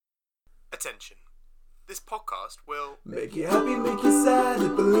Attention. This podcast will make you happy, make you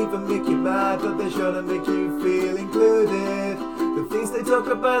sad, believe and make you mad, but they're sure to make you feel included. The things they talk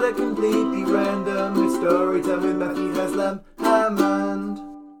about are completely random. It's Storytime with Matthew Haslam Hammond.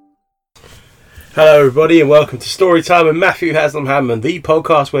 Hello everybody and welcome to Storytime with Matthew Haslam Hammond, the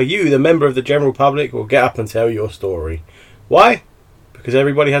podcast where you, the member of the general public, will get up and tell your story. Why? Because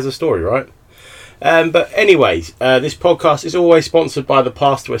everybody has a story, right? But anyways, this podcast is always sponsored by the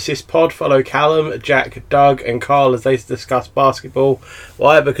Pass to Assist pod. Follow Callum, Jack, Doug and Carl as they discuss basketball.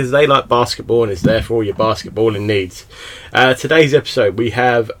 Why? Because they like basketball and it's there for all your basketballing needs. Today's episode we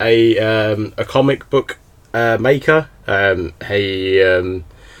have a comic book maker.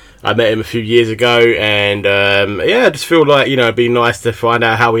 I met him a few years ago and I just feel like, it'd be nice to find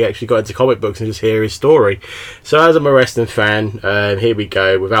out how he actually got into comic books and just hear his story. So as I'm a wrestling fan, here we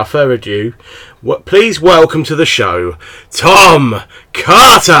go. Without further ado, please welcome to the show, Tom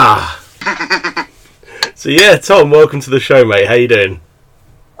Carter! So yeah, Tom, welcome to the show, mate. How you doing?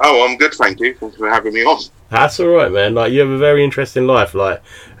 Oh, I'm good, thank you. Thanks for having me on. That's all right, man. Like, you have a very interesting life. Like,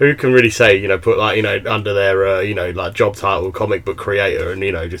 who can really say, put under their, job title, comic book creator,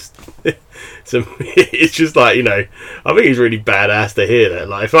 and just, so it's just like, I think it's really badass to hear that.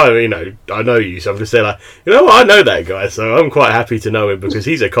 Like, if I know you, so I'm just saying, like, I know that guy, so I'm quite happy to know him because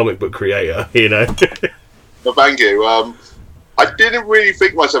he's a comic book creator, Well, thank you. I didn't really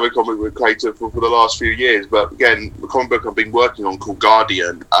think myself a comic book creator for the last few years, but again, the comic book I've been working on called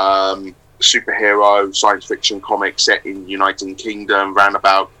Guardian, superhero science fiction comic set in United Kingdom, ran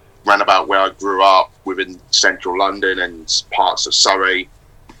about where I grew up within central London and parts of Surrey,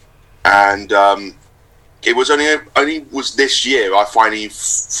 and it was only was this year I finally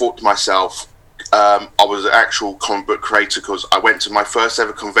thought to myself I was an actual comic book creator because I went to my first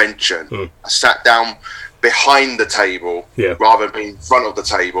ever convention. I sat down behind the table rather than being in front of the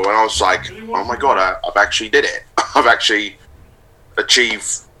table, and I was like, oh my god, I've actually did it. I've actually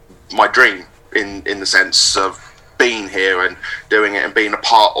achieved my dream in the sense of being here and doing it and being a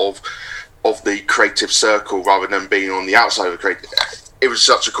part of the creative circle rather than being on the outside of the creative. It was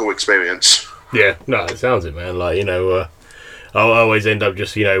such a cool experience. Yeah, no, it sounds it, man. Like, I always end up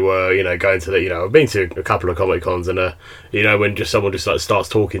just, going to the, I've been to a couple of Comic Cons and, when someone just like starts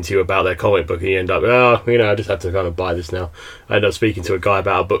talking to you about their comic book and you end up, I just have to kind of buy this now. I end up speaking to a guy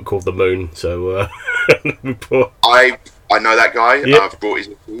about a book called The Moon, so, I know that guy. Yep. I've brought his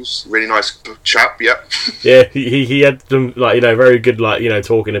news. Really nice chap. Yep. Yeah, he had some very good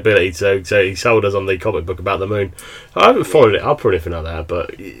talking ability. So he sold us on the comic book about the moon. I haven't followed it up or anything like that,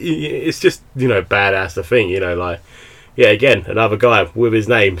 but it's just badass to think again another guy with his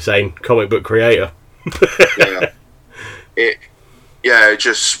name saying comic book creator. It's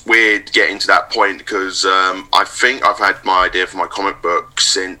just weird getting to that point because I think I've had my idea for my comic book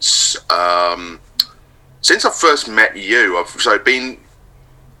since I first met you. It's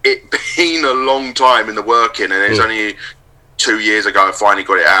been a long time in the working, and it's only 2 years ago I finally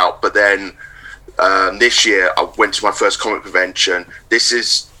got it out. But then this year I went to my first comic convention. This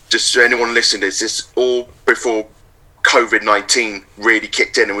is just to anyone listening. This is all before COVID-19 really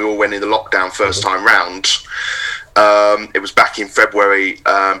kicked in, and we all went into lockdown first time round. It was back in February.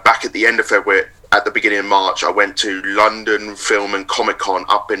 Back at the end of February. At the beginning of March, I went to London Film and Comic Con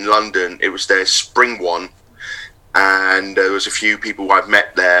up in London. It was their spring one, and there was a few people I've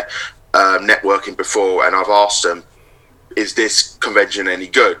met there networking before, and I've asked them, is this convention any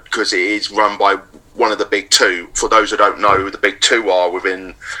good? Because it is run by one of the big two. For those who don't know who the big two are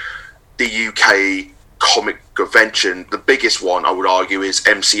within the UK comic convention, the biggest one, I would argue, is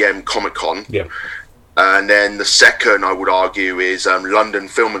MCM Comic Con. Yeah. And then the second, I would argue, is London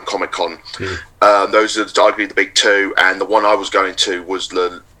Film and Comic Con. Those are arguably the big two, and the one I was going to was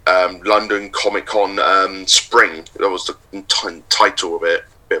the London Comic Con Spring. That was the title of it.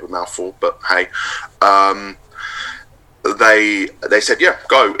 Bit of a mouthful, but hey. They said, yeah,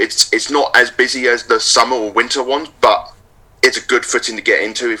 go. It's not as busy as the summer or winter ones, but it's a good footing to get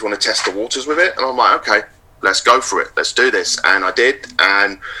into if you want to test the waters with it. And I'm like, okay, let's go for it. Let's do this. And I did,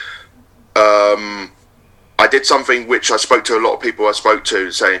 and I did something which I spoke to a lot of people I spoke to,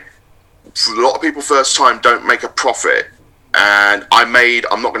 saying a lot of people first time don't make a profit, and I'm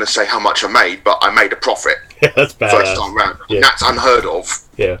not going to say how much I made, but I made a profit. Yeah, that's bad. First time round. Yeah. And that's unheard of.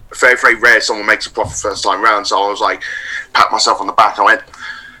 Yeah. Very, very rare someone makes a profit first time round, so I was like, pat myself on the back, and I went,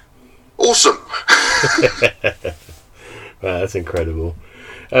 awesome. Wow, that's incredible.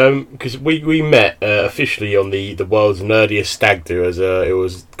 Because we met officially on the world's nerdiest stag do, as it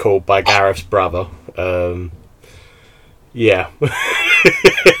was called by Gareth's brother. Yeah.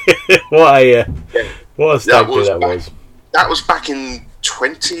 What a stag do that was. That was back in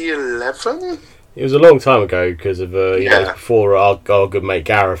 2011. It was a long time ago because of you know, before our good mate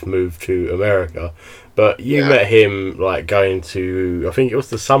Gareth moved to America. But you met him like going to, I think it was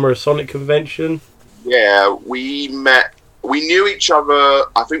the Summer Sonic convention. Yeah, we met. We knew each other.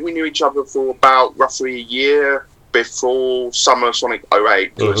 I think we knew each other for about roughly a year before Summer Sonic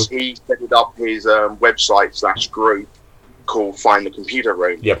 08, because he set up his website / group called Find the Computer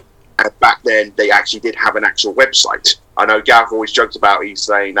Room. Yep. And back then, they actually did have an actual website. I know Gav always jokes about he's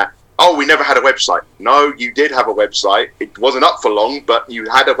saying that, oh, we never had a website. No, you did have a website. It wasn't up for long, but you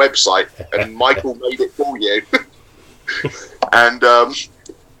had a website, and Michael made it for you. And,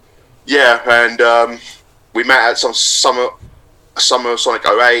 we met at some Summer Sonic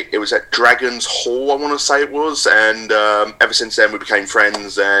 08. It was at Dragon's Hall, I want to say it was. And ever since then, we became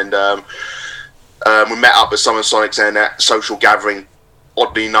friends. And we met up at Summer Sonics, and that social gathering,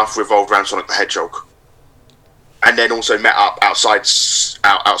 oddly enough, revolved around Sonic the Hedgehog. And then also met up outside of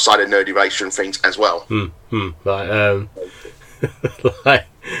nerdy relation things as well. Like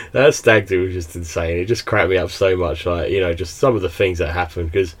that stag do was just insane. It just cracked me up so much. Like, you know, just some of the things that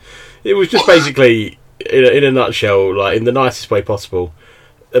happened, because it was just basically, in a nutshell, like in the nicest way possible,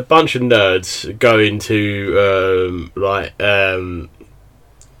 a bunch of nerds going to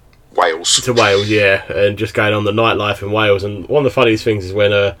Wales. To Wales, yeah, and just going on the nightlife in Wales. And one of the funniest things is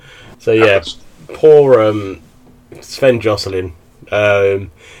when poor Sven Jocelyn,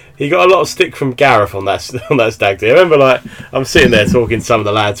 he got a lot of stick from Gareth on that stag do. I remember, like, I'm sitting there talking to some of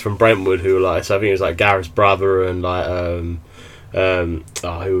the lads from Brentwood who were like, so I think it was like Gareth's brother and like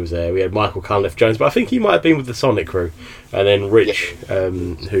who was there? We had Michael Cunliffe Jones, but I think he might have been with the Sonic crew, and then Rich,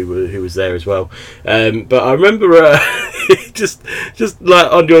 who was there as well. But I remember just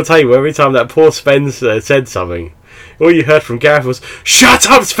like on your table, every time that poor Sven said something, all you heard from Gareth was "Shut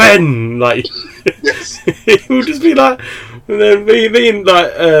up, Sven!" Like, it would just be like, and then me and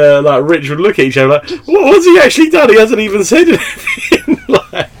like Rich would look at each other like, "What's he actually done? He hasn't even said anything."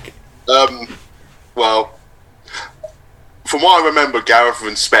 Well, from what I remember, Gareth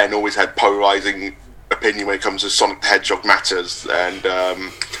and Sven always had polarising opinion when it comes to Sonic the Hedgehog matters, and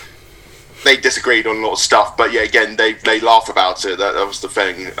they disagreed on a lot of stuff. But yeah, again, they laugh about it. That was the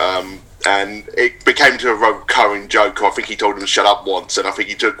thing. And it became to a recurring joke. I think he told him to shut up once, and I think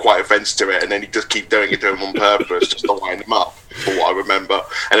he took quite offence to it, and then he just keep doing it to him on purpose just to wind him up, for what I remember.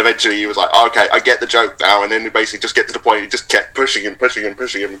 And eventually he was like, oh, okay, I get the joke now, and then he basically just get to the point, he just kept pushing him because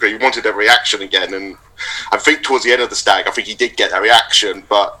he wanted a reaction again. And I think towards the end of the stag, I think he did get a reaction,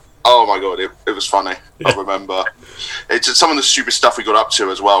 but oh my god, it was funny. I remember it's just some of the stupid stuff we got up to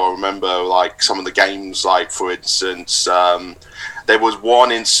as well. I remember, like, some of the games, like, for instance, there was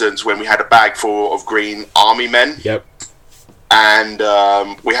one instance when we had a bag full of green army men. Yep. And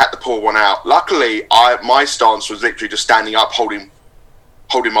we had to pull one out. Luckily, my stance was literally just standing up, holding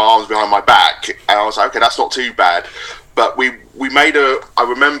my arms behind my back, and I was like, okay, that's not too bad. But we made I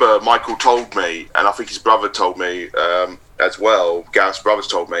remember Michael told me, and I think his brother told me as well, Gareth's brothers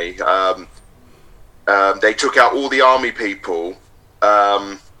told me, they took out all the army people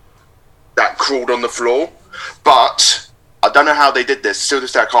that crawled on the floor, but I don't know how they did this. Still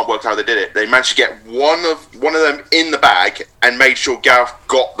this day, I can't work out how they did it. They managed to get one of them in the bag and made sure Gareth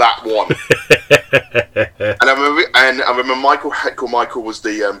got that one. And I remember Michael was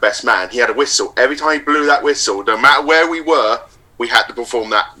the best man. He had a whistle. Every time he blew that whistle, no matter where we were, we had to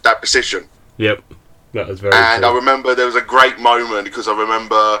perform that position. Yep, that was very. And true. I remember there was a great moment because I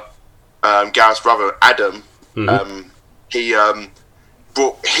remember Gareth's brother Adam.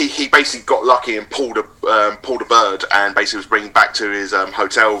 He basically got lucky and pulled a bird, and basically was bringing back to his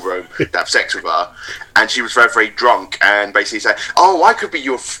hotel room to have sex with her, and she was very, very drunk, and basically said, "Oh, I could be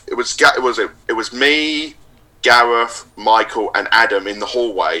your." It was me, Gareth, Michael, and Adam in the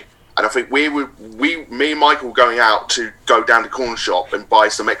hallway, and I think me and Michael were going out to go down to the corner shop and buy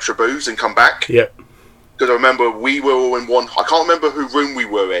some extra booze and come back. Yep. Because I remember we were all in one. I can't remember who room we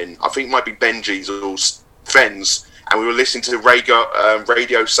were in. I think it might be Benji's or Fenn's. And we were listening to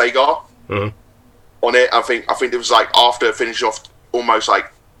Radio Sagar on it. I think it was like after finishing off almost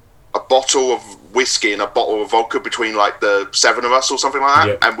like a bottle of whiskey and a bottle of vodka between like the seven of us or something like that.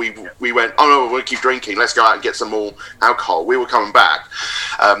 Yep. And we went, oh no, we're going to keep drinking. Let's go out and get some more alcohol. We were coming back.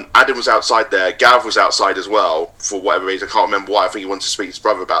 Adam was outside there. Gav was outside as well for whatever reason. I can't remember why. I think he wanted to speak to his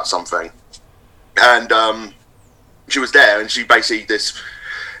brother about something. And she was there, and she basically this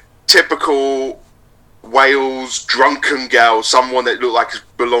typical Wales drunken girl, someone that looked like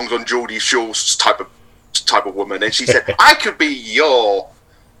belongs on Geordie Shore's type of woman, and she said, "I could be your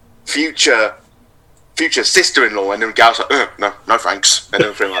future sister-in-law," and then Gal's like, "No thanks," and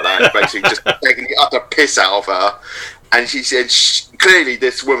everything like that. Basically, just taking the utter piss out of her. And she said, clearly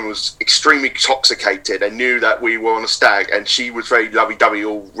this woman was extremely intoxicated and knew that we were on a stag, and she was very lovey-dovey,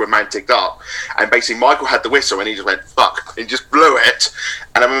 all romantic up. And basically Michael had the whistle and he just went, fuck, and just blew it.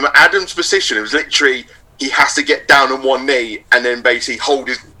 And I remember Adam's position, it was literally, he has to get down on one knee and then basically hold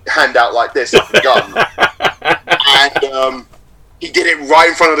his hand out like this, like a gun. And he did it right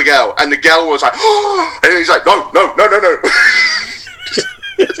in front of the girl. And the girl was like, oh! And he's like, no.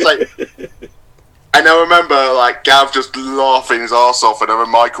 It's like... And I remember, like, Gav just laughing his arse off, and I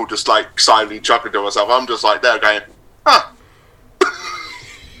remember Michael just, like, silently chuckling to myself. I'm just, like, there going, huh.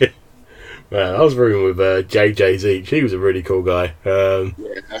 Man, I was rooming with JJ Zeech. He was a really cool guy.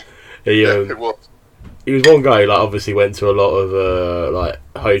 It was. He was one guy who, like, obviously went to a lot of, like,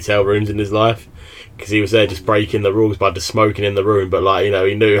 hotel rooms in his life, because he was there just breaking the rules by just smoking in the room, but, like, you know,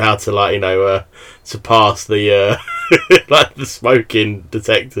 he knew how to, like, you know, surpass the, like, the smoking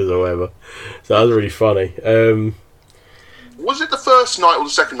detectors or whatever. So that was really funny. Was it the first night or the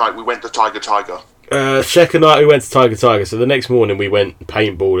second night we went to Tiger? Second night we went to Tiger. So the next morning we went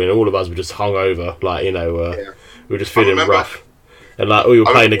paintballing. All of us were just hung over, like, you know, we were just feeling rough. And, like, we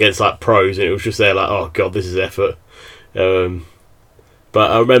were playing against, like, pros, and it was just there, like, oh god, this is effort. But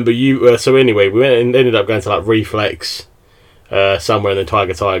I remember you. So anyway, we went and ended up going to, like, Reflex somewhere, and then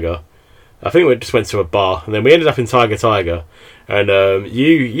Tiger. I think we just went to a bar, and then we ended up in Tiger. And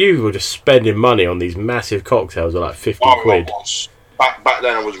you were just spending money on these massive cocktails of like 50 quid. I was. Back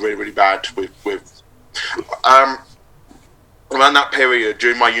then I was really, really bad with around that period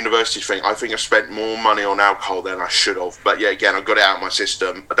during my university thing. I think I spent more money on alcohol than I should have. But yeah, again, I got it out of my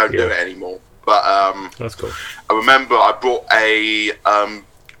system. I don't do it anymore. But that's cool. I remember I brought a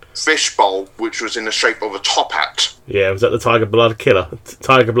fish bowl which was in the shape of a top hat. Yeah, was that the Tiger Blood Killer?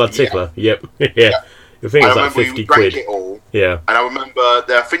 Tiger Blood Tickler? Yep. Yeah. I think it was like 50 quid. It all, yeah. And I remember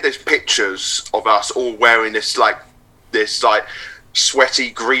I think there's pictures of us all wearing this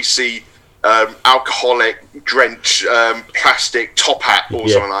sweaty, greasy, alcoholic, drenched plastic top hat or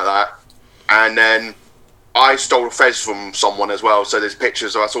something like that. And then I stole a fez from someone as well, so there's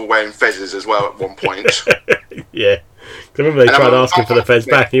pictures of us all wearing fezzes as well at one point. Yeah. I remember they tried asking for the fez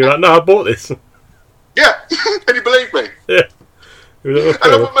back, and you were like, no, I bought this. Yeah. Can you believe me? Yeah. And I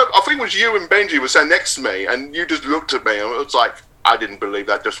remember, I think it was you and Benji were sat next to me, and you just looked at me, and it was like, I didn't believe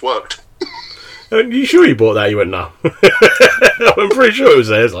that just worked. Are you sure you bought that? You went, no. I'm pretty sure it was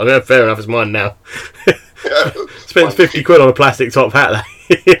there. It's like, yeah, fair enough, it's mine now. Yeah, spent 50 quid on a plastic top hat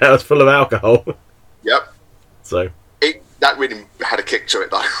that was full of alcohol. Yep. So that really had a kick to it,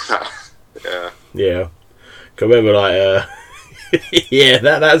 though. Yeah. I remember, like, yeah,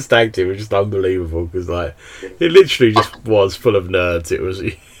 that stag do was just unbelievable, because, like, it literally just was full of nerds. It was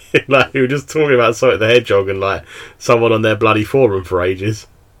like we were just talking about Sonic the Hedgehog and, like, someone on their bloody forum for ages.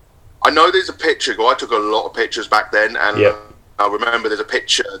 I know there's a picture. I took a lot of pictures back then, and I remember there's a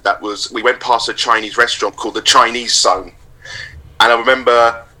picture that was, we went past a Chinese restaurant called the Chinese Zone, and I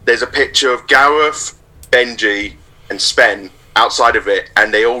remember there's a picture of Gareth, Benji, and Sven outside of it,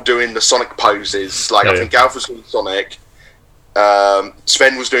 and they all doing the Sonic poses. Like, I think Gareth was doing Sonic,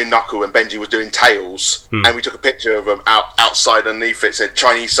 Sven was doing Knuckle, and Benji was doing Tails, and we took a picture of them outside underneath it said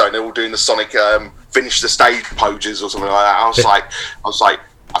Chinese Zone. They're all doing the Sonic finish the stage poses or something like that. I was like,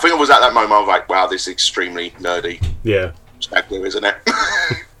 I think it was at that moment I was like, wow, this is extremely nerdy. Yeah. Stag do, isn't it?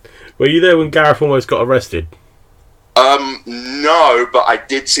 Were you there when Gareth almost got arrested? No, but I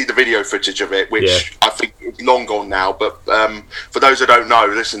did see the video footage of it, which I think is long gone now. But for those who don't know,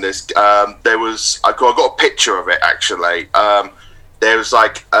 listen to this. There was I got a picture of it actually. There was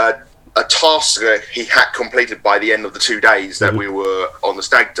like a task that he had completed by the end of the 2 days that we were on the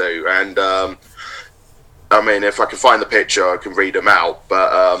stag do, and I mean, if I can find the picture, I can read them out.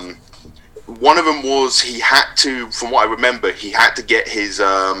 But one of them was he had to, from what I remember, he had to get his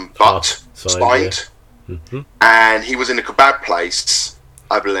butt spined. Yeah. Mm-hmm. And he was in a kebab place,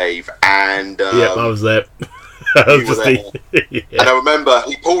 I believe. And I was there. And I remember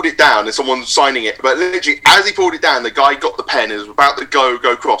he pulled it down and someone was signing it. But literally, as he pulled it down, the guy got the pen and was about to go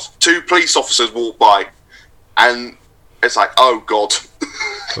across. 2 police officers walked by. And it's like, oh, God.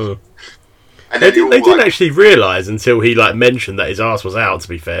 And they didn't actually realise until he like mentioned that his arse was out. To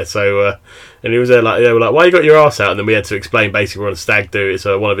be fair, so and he was there like they were like, "Why you got your arse out?" And then we had to explain basically we're on a stag do. It's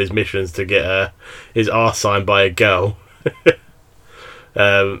one of his missions to get his arse signed by a girl.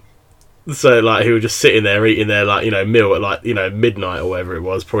 So like he was just sitting there eating their like meal at like midnight or whatever it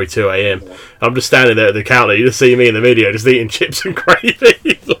was, probably 2 a.m. Yeah. I'm just standing there at the counter. You just see me in the video just eating chips and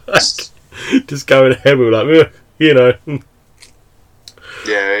gravy, like, just going ahead with like Yeah,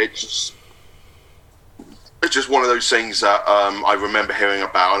 it's just. it's just one of those things that I remember hearing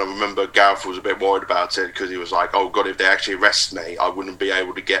about, and I remember Gareth was a bit worried about it because he was like, "Oh God, if they actually arrest me, I wouldn't be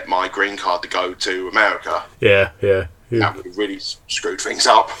able to get my green card to go to America." Yeah. That would have really screwed things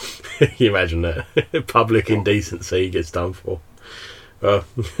up. You imagine that. Public indecency gets done for. Well,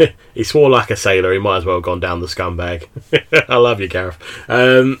 he swore like a sailor. He might as well have gone down the scumbag. I love you, Gareth.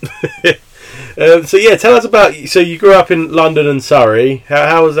 So yeah, tell us about. So you grew up in London and Surrey.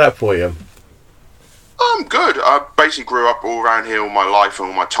 How was that for you? Good. I basically grew up all around here all my life and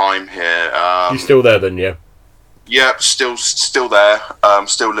all my time here. You still there then? Yeah. Yeah, still there.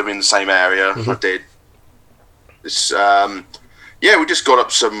 Still living in the same area. I did. It's yeah, we just get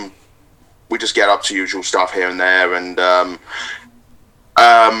up to usual stuff here and there, and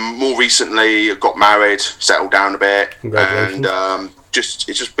more recently I got married, settled down a bit, and it's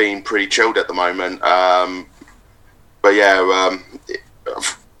just been pretty chilled at the moment. But yeah,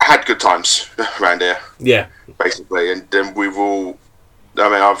 I've had good times around here. Yeah, basically, and then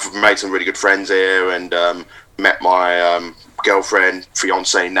I've made some really good friends here, and met my girlfriend,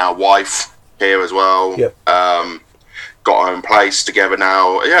 fiance, now wife here as well. Yep. Got our own place together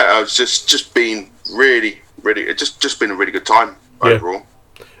now. Yeah, it's just been really, it's just been a really good time overall.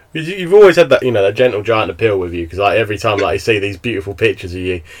 You've always had that, that gentle giant appeal with you, because like every time like I see these beautiful pictures of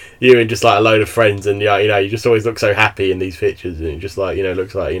you and just like a load of friends, and you just always look so happy in these pictures, and it just like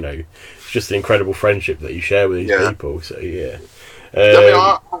looks like it's just an incredible friendship that you share with these people. So yeah.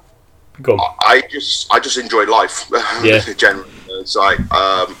 I just enjoy life. Generally, it's like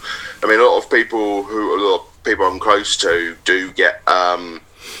a lot of people I'm close to do get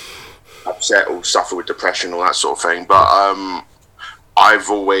upset or suffer with depression or that sort of thing, but I've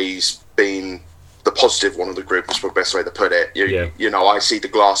always been the positive one of the group. That's the best way to put it. I see the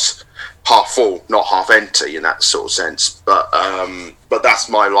glass half full, not half empty, in that sort of sense. But that's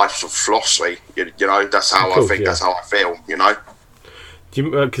my life's philosophy. That's how I think. That's how I feel.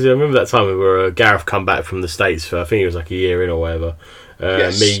 Because I remember that time where Gareth come back from the States for, I think it was like a year in or whatever.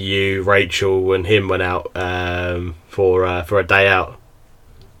 Yes. Me, you, Rachel, and him went out for a day out.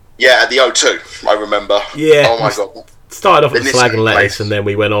 Yeah, at the O2, I remember. Yeah. Oh my God. Started off at Slag and Lettuce, and then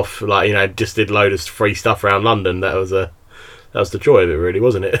we went off just did load of free stuff around London. That was the joy of it, really,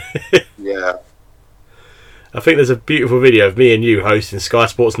 wasn't it? Yeah. I think there's a beautiful video of me and you hosting Sky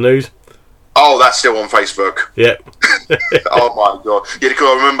Sports News. Oh, that's still on Facebook. Yep. Oh my God. Yeah, because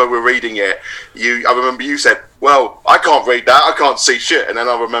I remember we're reading it. I remember you said, "Well, I can't read that. I can't see shit." And then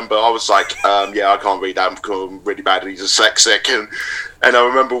I remember I was like, "Yeah, I can't read that. I'm really bad. He's dyslexic." And I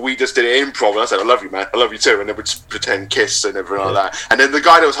remember we just did it improv. And I said, "I love you, man. I love you too." And then we'd just pretend kiss and everything like that. And then the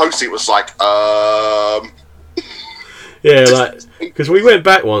guy that was hosting it was like, Yeah, like, because we went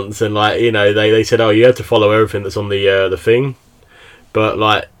back once, and they said, "Oh, you have to follow everything that's on the thing," but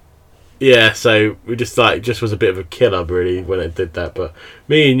like. Yeah, so we just was a bit of a killer really when it did that. But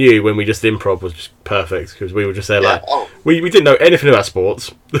me and you, when we just improv, was just perfect, because we were just there we didn't know anything about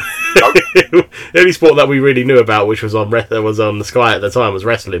sports. Nope. The only sport that we really knew about, which was on the Sky at the time, was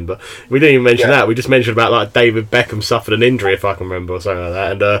wrestling. But we didn't even mention that. We just mentioned about like David Beckham suffered an injury, if I can remember, or something like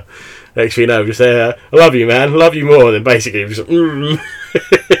that. And next thing you know, just say, "I love you, man. I love you more." And then basically, just and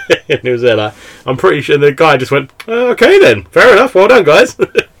he was there like, I'm pretty sure the guy just went, "Okay then, fair enough. Well done, guys."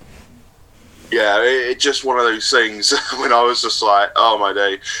 Yeah, it's just one of those things when I was just like, oh my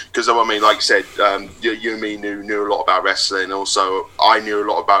day. Because, like you said, you and me knew a lot about wrestling. Also, I knew a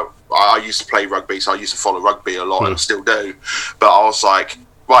lot about... I used to play rugby, so I used to follow rugby a lot, and I still do. But I was like,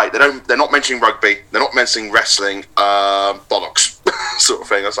 right, they're not mentioning rugby. They're not mentioning wrestling. Bollocks, sort of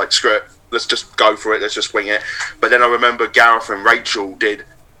thing. I was like, screw it. Let's just go for it. Let's just wing it. But then I remember Gareth and Rachel did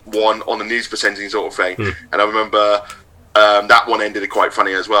one on the news presenting sort of thing. And I remember... that one ended quite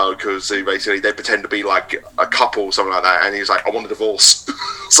funny as well, because they pretend to be like a couple or something like that, and he's like, "I want a divorce."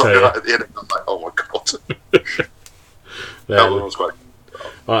 Something like that at the end. I'm like, "Oh my God." That one was quite.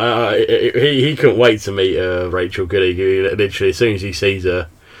 He couldn't wait to meet Rachel Goody. Literally, as soon as he sees her,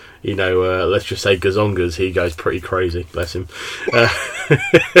 let's just say gazongas, he goes pretty crazy. Bless him.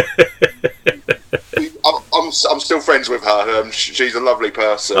 I'm still friends with her. She's a lovely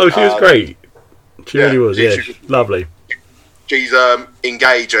person. Oh, she was great. She really was. Yeah, lovely. She's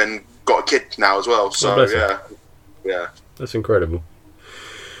engaged and got a kid now as well. So yeah, that's incredible.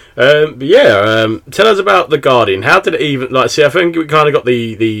 Tell us about The Guardian. How did it even see? I think we kind of got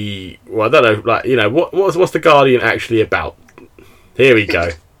the well, I don't know, what's The Guardian actually about? Here we go.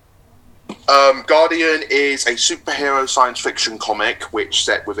 Guardian is a superhero science fiction comic which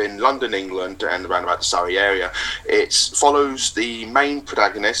set within London, England, and around about the Surrey area. It follows the main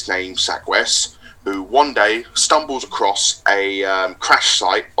protagonist named Sack West, who one day stumbles across a crash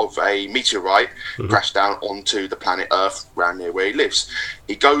site of a meteorite crashed down onto the planet Earth around near where he lives.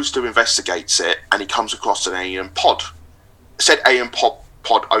 He goes to investigate it, and he comes across an alien pod. Said alien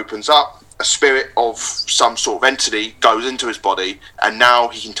pod opens up, a spirit of some sort of entity goes into his body, and now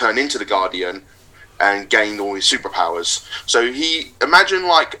he can turn into the Guardian and gain all his superpowers. So he, imagine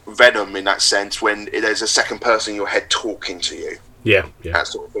like Venom in that sense, when there's a second person in your head talking to you. Yeah. That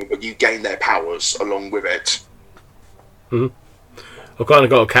sort of thing, but you gain their powers along with it. I've kind of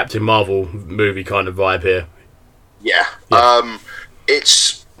got a Captain Marvel movie kind of vibe here. Yeah.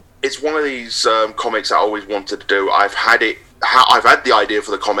 It's one of these comics I always wanted to do. I've had the idea for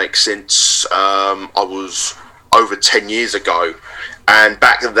the comic since I was over 10 years ago, and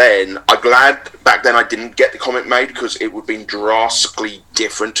back then I didn't get the comic made, because it would have been drastically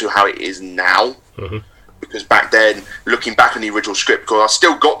different to how it is now. Because back then, looking back on the original script, because I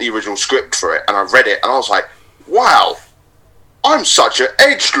still got the original script for it, and I read it, and I was like, wow, I'm such an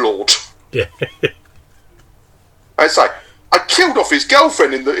edgelord. Yeah. It's like, I killed off his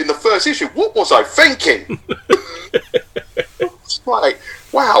girlfriend in the first issue. What was I thinking? It's like,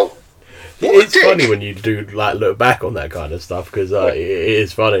 wow. It's funny when you do like look back on that kind of stuff, because it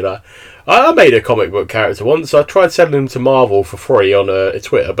is funny. Like, I made a comic book character once. I tried selling them to Marvel for free on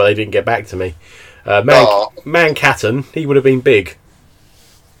Twitter, but they didn't get back to me. Manhattan, he would have been big.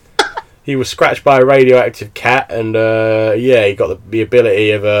 He was scratched by a radioactive cat, and he got the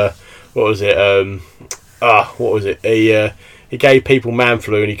ability of what was it? He gave people man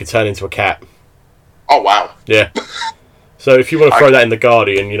flu, and he could turn into a cat. Oh wow! Yeah. So if you want to throw that in the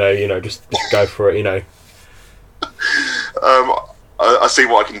Guardian, just go for it. I see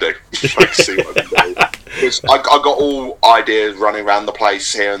what I can do. I see what I can do. 'Cause I got all ideas running around the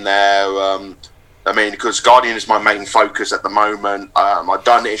place here and there. Because Guardian is my main focus at the moment. I've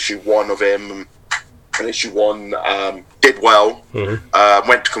done issue 1 of him, and issue 1 did well.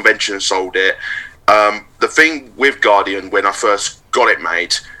 Went to convention and sold it. The thing with Guardian, when I first got it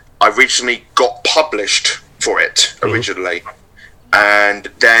made, I originally got published for it originally, and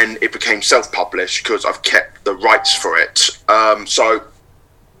then it became self-published because I've kept the rights for it. So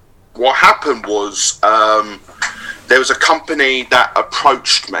what happened was there was a company that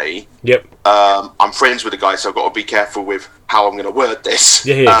approached me. Yep. I'm friends with the guy, so I've got to be careful with how I'm going to word this.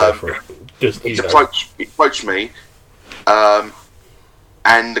 Go for it. He approached me, and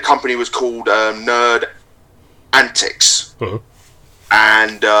the company was called Nerd Antics,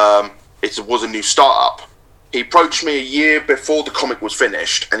 and it was a new startup. He approached me a year before the comic was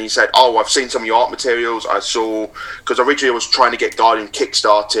finished, and he said, "Oh, I've seen some of your art materials. I saw," because originally I was trying to get Guardian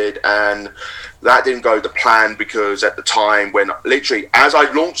kickstarted, and that didn't go to plan, because at the time when literally as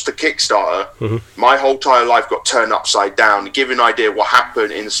I launched the Kickstarter, my whole entire life got turned upside down. To give you an idea what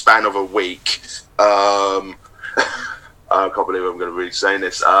happened in the span of a week, I can't believe I'm going to be saying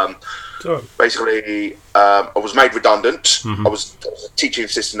this. Basically, I was made redundant. I was a teaching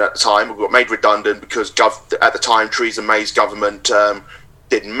assistant at the time. I got made redundant because at the time, Theresa May's government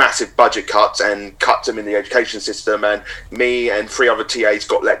did massive budget cuts and cut them in the education system, and me and 3 other TAs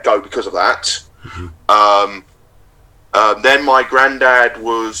got let go because of that. Then my granddad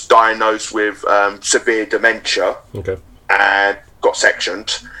was diagnosed with severe dementia and got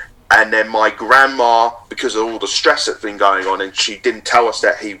sectioned. And then my grandma, because of all the stress that's been going on, and she didn't tell us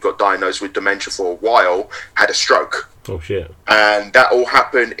that he got diagnosed with dementia for a while, had a stroke. Oh, shit. And that all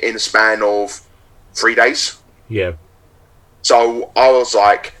happened in a span of 3 days. Yeah. So I was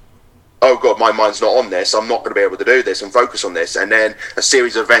like, oh, God, my mind's not on this. I'm not going to be able to do this and focus on this. And then a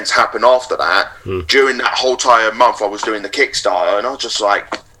series of events happened after that. During that whole entire month, I was doing the Kickstarter, and I was just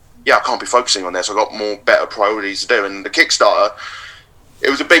like, yeah, I can't be focusing on this. I've got more better priorities to do. And the Kickstarter, it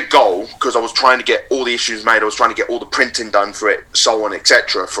was a big goal, because I was trying to get all the issues made. I was trying to get all the printing done for it, so on,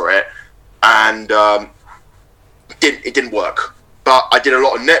 etc. for it. And it didn't work. But I did a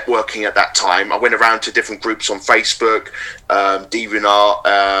lot of networking at that time. I went around to different groups on Facebook,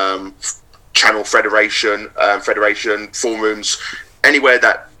 DeviantArt, Channel Federation, forums, anywhere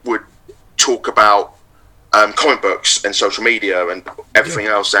that would talk about comic books and social media and everything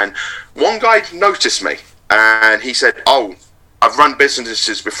else. And one guy noticed me, and he said, "Oh, I've run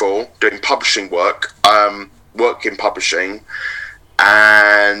businesses before doing publishing work, work in publishing,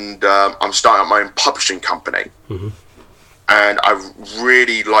 and I'm starting up my own publishing company. And I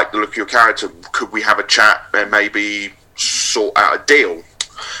really like the look of your character. Could we have a chat and maybe sort out a deal?"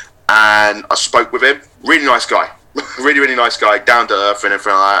 And I spoke with him. Really nice guy. Really, really nice guy. Down to earth and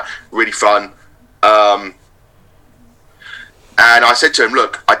everything like that. Really fun. And I said to him,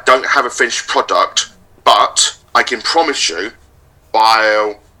 "Look, I don't have a finished product, but I can promise you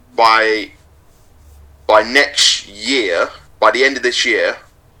by by next year, by the end of this year,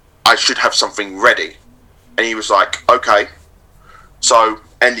 I should have something ready. And he was like, okay. So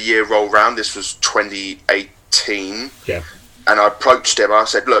end of year roll round. This was 2018. Yeah. And I approached him. I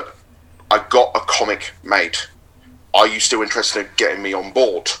said, look, I got a comic made. Are you still interested in getting me on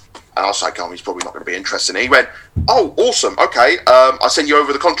board? And I was like, oh, he's probably not going to be interested. And he went, oh, awesome. Okay. I'll send you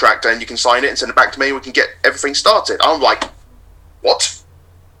over the contract and you can sign it and send it back to me and we can get everything started. I'm like, what?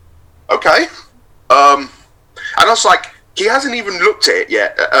 Okay. And I was like, he hasn't even looked at it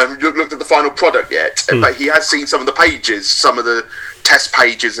yet, looked at the final product yet, but he has seen some of the pages, some of the test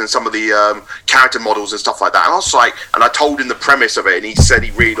pages and some of the character models and stuff like that. And I was like, and I told him the premise of it and he said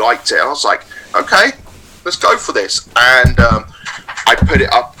he really liked it. And I was like, okay, let's go for this. And I put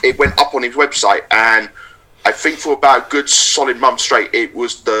it up, it went up on his website, and I think for about a good solid month straight, it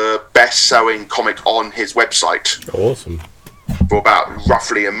was the best-selling comic on his website. Awesome. For about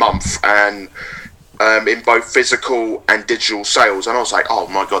roughly a month, and in both physical and digital sales. And I was like, oh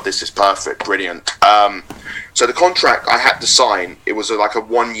my God, this is perfect, brilliant. So the contract I had to sign, it was like a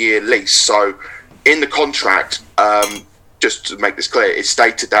 1-year lease. So in the contract, just to make this clear, it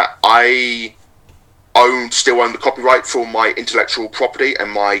stated that I still own the copyright for my intellectual property and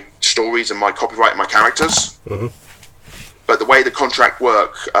my stories and my copyright and my characters. Mm-hmm. But the way the contract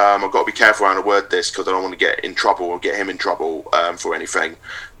works, I've got to be careful how to word this because I don't want to get in trouble or get him in trouble for anything.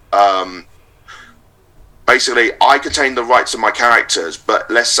 Basically, I contain the rights of my characters, but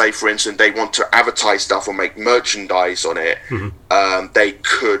let's say, for instance, they want to advertise stuff or make merchandise on it, they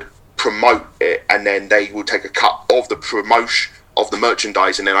could promote it, and then they will take a cut of the promotion of the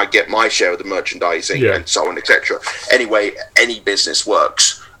merchandise, and then I get my share of the merchandising, and so on, etc. Anyway, any business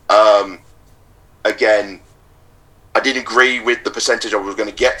works. Again, I didn't agree with the percentage I was going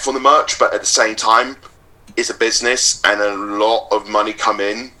to get for the merch, but at the same time, it's a business, and a lot of money come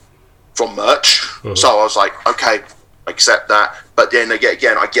in from merch. So I was like, okay, I accept that. But then I get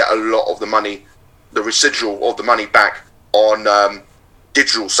a lot of the money, the residual of the money back on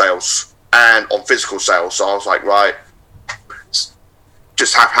digital sales and on physical sales. So I was like, right,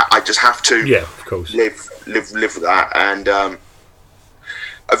 I just have to of course. live with that. And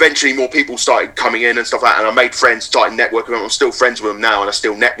eventually more people started coming in and stuff like that, and I made friends, started networking with them. I'm still friends with them now, and I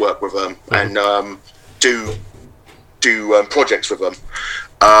still network with them and do projects with them.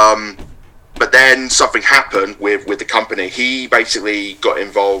 But then something happened with the company. He basically got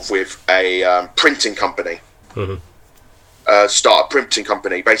involved with a printing company. Start a printing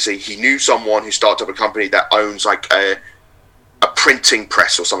company. Basically, he knew someone who started up a company that owns like a printing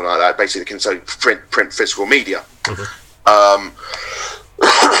press or something like that. Basically, can say print physical media.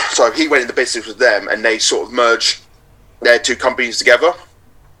 So he went into business with them, and they sort of merged their two companies together.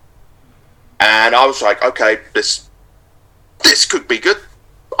 And I was like, okay, this could be good.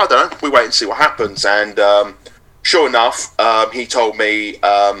 I don't know. We wait and see what happens. And sure enough, he told me.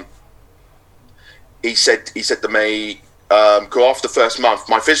 He said to me, "Go after the first month,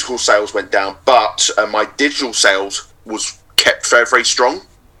 my physical sales went down, but my digital sales was kept very, very strong.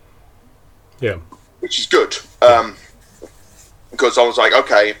 Yeah, which is good. Because I was like,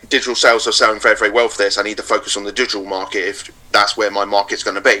 okay, digital sales are selling very, very well for this. I need to focus on the digital market if that's where my market's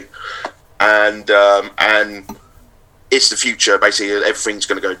going to be, and it's the future. Basically, everything's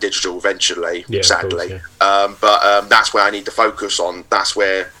going to go digital eventually, sadly. Course, but that's where I need to focus on. That's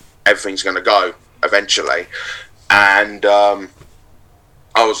where everything's going to go eventually. And I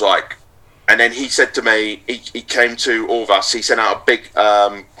was like, and then he said to me, he came to all of us. He sent out a big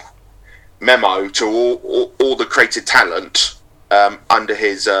memo to all the creative talent under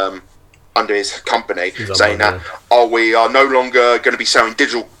his company, saying that, we are no longer going to be selling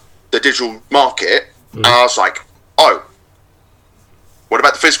the digital market. And I was like, oh, what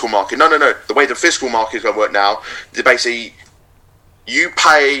about the physical market? No. The way the physical market is going to work now is basically you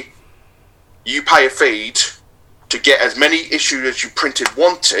pay a feed to get as many issues as you printed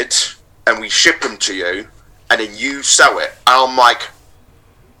wanted, and we ship them to you, and then you sell it. And I'm like,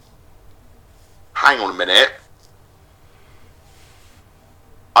 hang on a minute.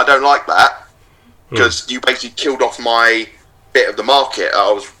 I don't like that, because you basically killed off my bit of the market.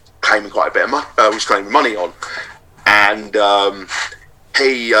 I was claiming quite a bit of money. I was claiming money on, and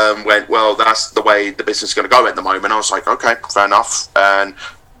he went, well, that's the way the business is going to go at the moment. I was like, okay, fair enough. And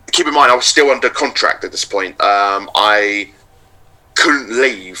keep in mind, I was still under contract at this point. I couldn't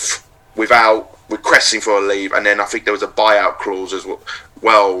leave without requesting for a leave, and then I think there was a buyout clause as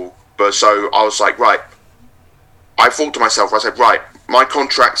well. But so I was like, right. I thought to myself, I said, right, my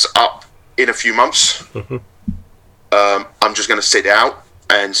contract's up in a few months. I'm just going to sit out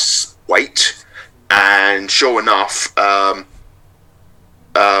and wait. And sure enough,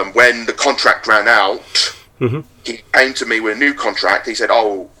 when the contract ran out, Mm-hmm. he came to me with a new contract. He said,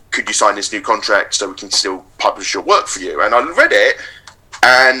 "Oh, could you sign this new contract so we can still publish your work for you?" And I read it,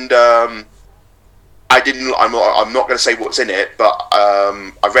 and I didn't. I'm not going to say what's in it, but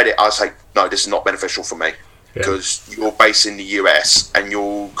I read it. I was like, "No, this is not beneficial for me because you're based in the US and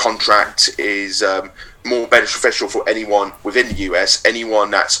your contract is more beneficial for anyone within the US. Anyone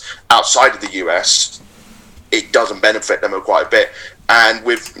that's outside of the US, it doesn't benefit them quite a bit." And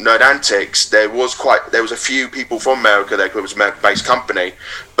with Nerd Antics, there was a few people from America. There was an American-based company,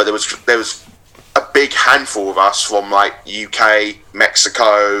 but there was a big handful of us from like UK,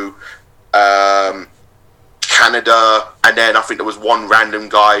 Mexico, Canada, and then I think there was one random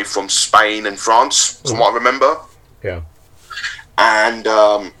guy from Spain and France, from what I remember. Yeah. And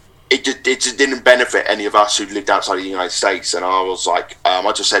it just didn't benefit any of us who lived outside of the United States. And I was like,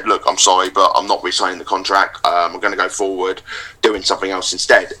 I just said, "Look, I'm sorry, but I'm not re-signing the contract. I'm going to go forward doing something else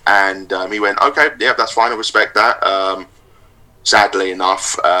instead." And he went, "Okay, yeah, that's fine. I respect that." Sadly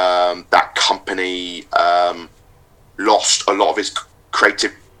enough, that company lost a lot of its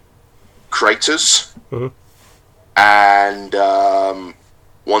creative creators. Mm-hmm. And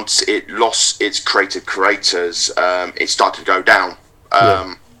once it lost its creative creators, it started to go down.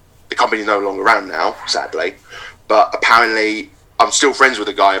 The company's no longer around now, sadly. But apparently, I'm still friends with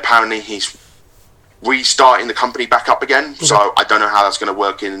the guy. Apparently, he's restarting the company back up again. Okay. So I don't know how that's going to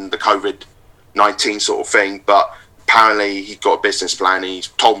work in the COVID-19 sort of thing. But apparently, he's got a business plan. He's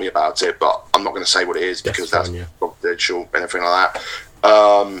told me about it, but I'm not going to say what it is because that's confidential and everything like that.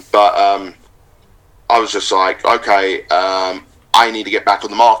 But I was just like, okay, I need to get back on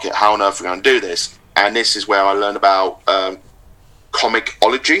the market. How on earth are we going to do this? And this is where I learned about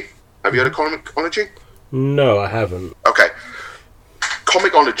Comicology. Have you heard of Comicology? No, I haven't. Okay.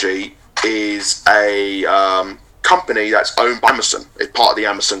 Comicology is a company that's owned by Amazon. It's part of the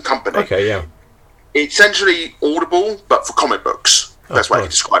Amazon company. Okay, yeah. It's essentially Audible, but for comic books. That's the way I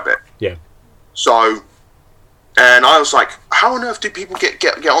can describe it. Yeah. So, and I was like, how on earth do people get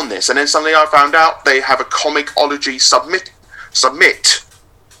on this? And then suddenly I found out they have a Comicology submission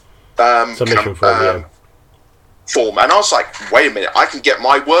form. And I was like, wait a minute, I can get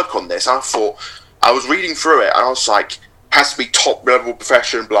my work on this. And I thought, I was reading through it and I was like, has to be top level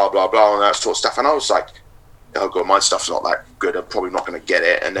profession, blah, blah, blah, and that sort of stuff. And I was like, oh God, my stuff's not that good. I'm probably not going to get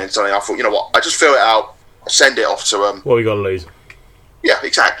it. And then suddenly I thought, you know what, I just fill it out, send it off to them. What we got to lose? Yeah,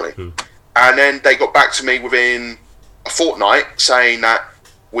 exactly. And then they got back to me within a fortnight saying that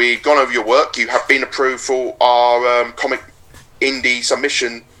we've gone over your work. You have been approved for our comic indie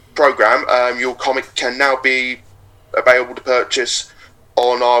submission program. Your comic can now be available to purchase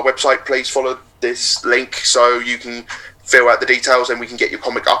on our website. Please follow this link so you can fill out the details and we can get your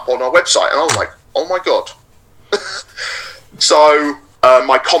comic up on our website. And I was like, oh my God. So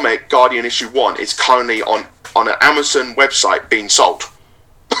my comic, Guardian Issue 1, is currently on an Amazon website being sold.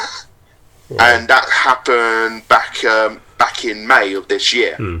 And that happened back in May of this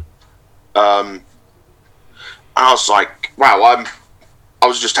year. I was like, wow, I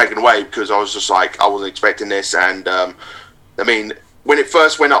was just taken away because I was just like, I wasn't expecting this. And I mean, when it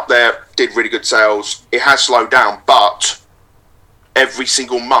first went up there, did really good sales. It has slowed down, but every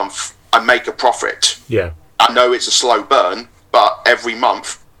single month I make a profit. Yeah. I know it's a slow burn, but every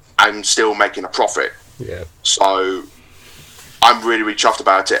month I'm still making a profit. Yeah. So I'm really, really chuffed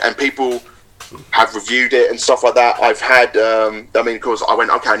about it. And people have reviewed it and stuff like that. I've had, because I went,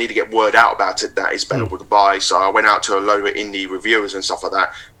 okay, I need to get word out about it that it's available to buy. So I went out to a load of indie reviewers and stuff like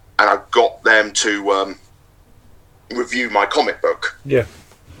that, and I got them to review my comic book. Yeah.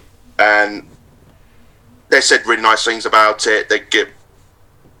 And they said really nice things about it.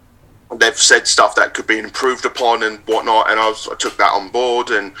 They've said stuff that could be improved upon and whatnot, and I took that on board,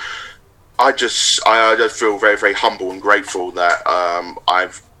 and I just feel very, very humble and grateful that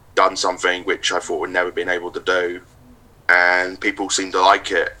I've done something which I thought would never been able to do, and people seem to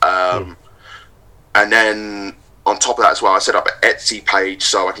like it. And then on top of that as well, I set up an Etsy page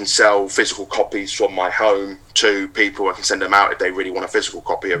so I can sell physical copies from my home to people. I can send them out if they really want a physical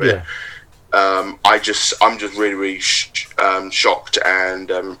copy of it. Yeah. I'm just really, really shocked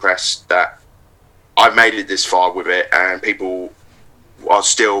and impressed that I've made it this far with it, and people are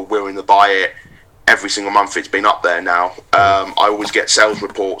still willing to buy it every single month. It's been up there now. I always get sales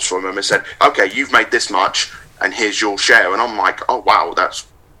reports from them and said, okay, you've made this much and here's your share. And I'm like, oh wow,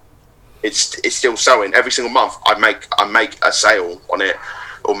 it's still selling every single month. I make a sale on it,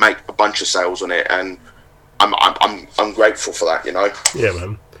 or make a bunch of sales on it, and I'm grateful for that, you know. Yeah,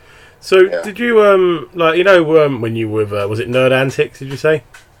 man. So did you when you were with was it Nerd Antics? Did you say?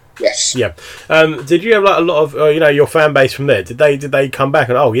 Yes. Yeah. Did you have like a lot of your fan base from there? Did they come back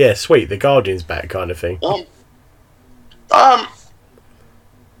and oh yeah, sweet, the Guardian's back kind of thing?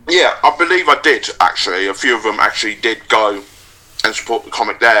 Yeah, I believe I did actually. A few of them actually did go and support the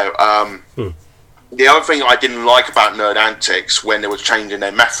comic there. The other thing I didn't like about Nerd Antics when they were changing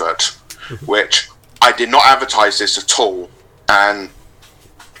their method, which I did not advertise this at all, and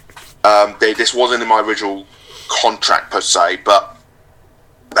this wasn't in my original contract per se, but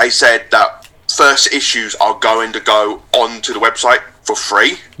they said that first issues are going to go onto the website for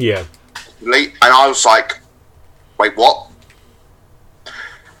free. Yeah. And I was like, wait, what?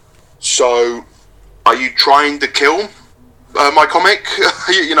 So, are you trying to kill my comic?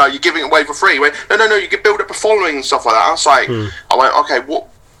 You're giving it away for free. Went, no, you can build up a following and stuff like that. I was like, I went, okay,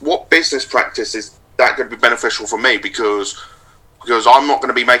 what business practice is that going to be beneficial for me? Because I'm not going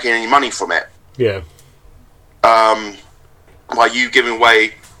to be making any money from it. Yeah. By you giving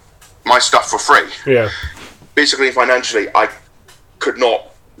away my stuff for free. Yeah. Basically, financially, I could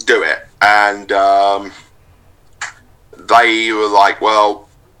not do it. And they were like, well,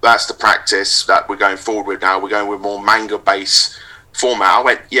 that's the practice that we're going forward with now. We're going with more manga-based format. I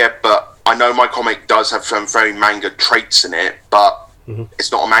went, yeah, but I know my comic does have some very manga traits in it, but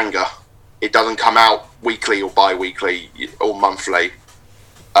it's not a manga. It doesn't come out weekly or bi-weekly or monthly.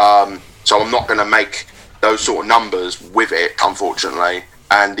 So I'm not going to make those sort of numbers with it, unfortunately.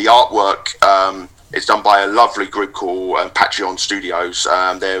 And the artwork is done by a lovely group called Patreon Studios.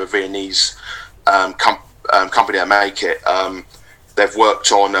 They're a Viennese company that make it. They've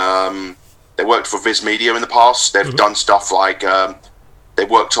worked on. They worked for Viz Media in the past. They've done stuff like they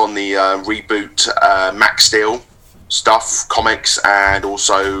worked on the reboot Max Steel stuff, comics, and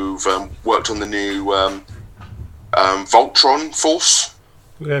also worked on the new Voltron Force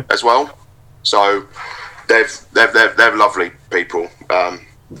as well. So they're lovely people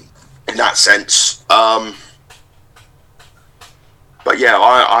in that sense. But yeah,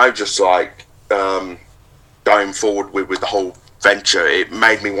 I just like going forward with the whole venture. It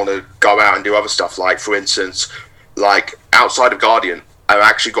made me want to go out and do other stuff. Like, for instance, like outside of Guardian, I've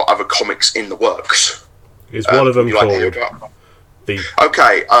actually got other comics in the works. Is one of them called the?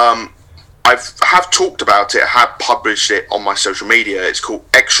 Okay, I have talked about it. I have published it on my social media. It's called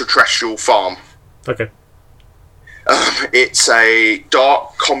Extraterrestrial Farm. Okay. It's a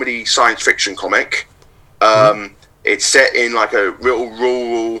dark comedy science fiction comic. It's set in like a real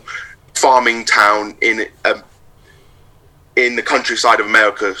rural farming town in the countryside of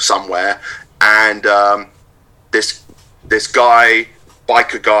America somewhere, and this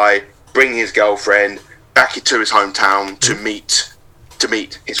biker guy bringing his girlfriend back into his hometown to meet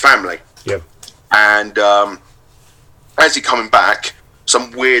his family. Yep. And as he's coming back,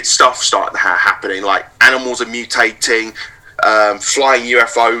 some weird stuff starting happening. Like animals are mutating, flying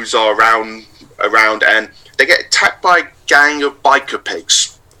UFOs are around, and they get attacked by a gang of biker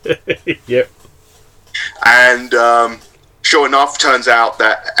pigs. Yep. And sure enough, turns out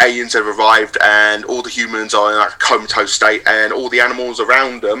that aliens have arrived and all the humans are in like a comatose state, and all the animals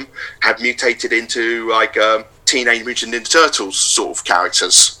around them have mutated into like Teenage Mutant Ninja Turtles sort of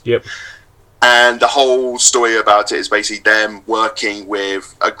characters. Yep. And the whole story about it is basically them working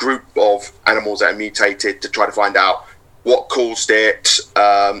with a group of animals that are mutated to try to find out what caused it,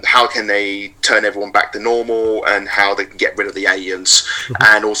 how can they turn everyone back to normal, and how they can get rid of the aliens,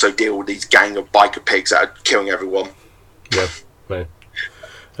 and also deal with these gang of biker pigs that are killing everyone. Yeah, man.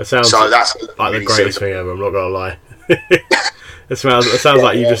 That sounds that's like the greatest thing ever, I'm not going to lie. It sounds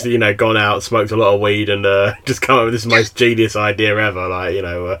like you've just, gone out, smoked a lot of weed, and just come up with this most genius idea ever. Like,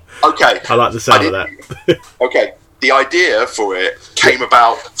 okay. I like the sound of that. Okay, the idea for it came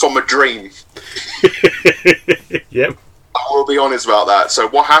about from a dream. Yep. I will be honest about that. So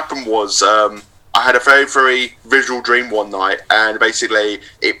what happened was, I had a very, very visual dream one night, and basically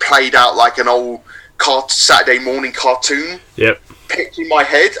it played out like an old Saturday morning cartoon. Yep. Picked in my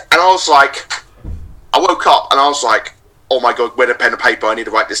head, and I was like, I woke up and I was like, oh my god, where's a pen and paper? I need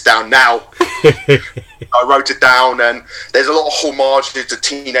to write this down now. I wrote it down, and there's a lot of homages to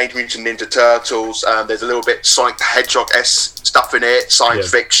Teenage Mutant Ninja Turtles. There's a little bit Sonic the Hedgehog-esque stuff in it, science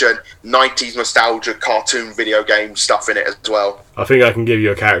fiction, 90s nostalgia, cartoon, video game stuff in it as well. I think I can give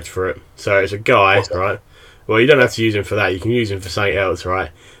you a character for it. So it's a guy, right? Well, you don't have to use him for that. You can use him for something else,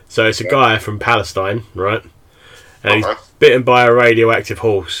 right? So it's a guy from Palestine, right? And he's bitten by a radioactive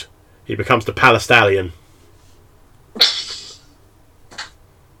horse. He becomes the Palestalian.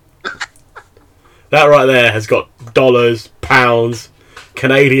 That right there has got dollars, pounds,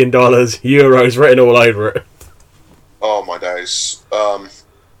 Canadian dollars, euros written all over it. Oh my days. That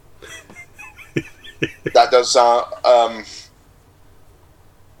does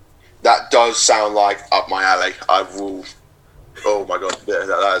that does sound like up my alley. I will. Oh my god,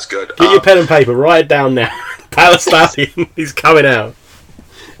 that is good. Get your pen and paper. Write it down now. Palace Stallion. He's coming out.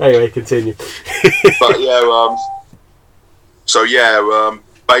 Anyway, continue. But yeah,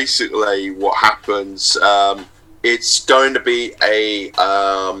 basically what happens, it's going to be a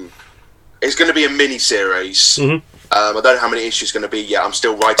mini series. Mm-hmm. I don't know how many issues it's going to be yet. I'm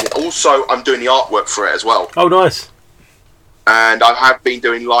still writing. Also, I'm doing the artwork for it as well. Oh, nice. And I have been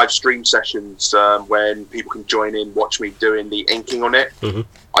doing live stream sessions when people can join in, watch me doing the inking on it. Mm-hmm.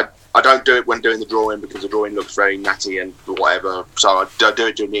 I don't do it when doing the drawing because the drawing looks very natty and whatever. So I do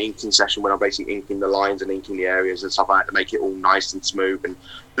it during the inking session when I'm basically inking the lines and inking the areas and stuff like that to make it all nice and smooth and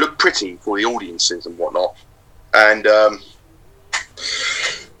look pretty for the audiences and whatnot. And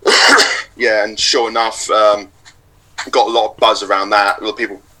yeah, and sure enough, got a lot of buzz around that. A lot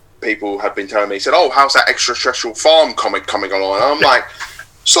of people have been telling me, said, "Oh, how's that extraterrestrial farm comic coming along?" And I'm like,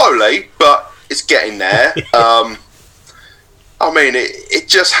 slowly, but it's getting there. I mean, it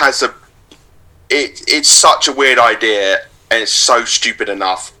just has it's such a weird idea, and it's so stupid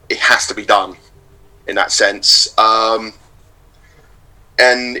enough. It has to be done in that sense. And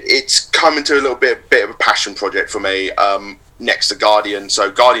it's come into a little bit of a passion project for me, next to Guardian.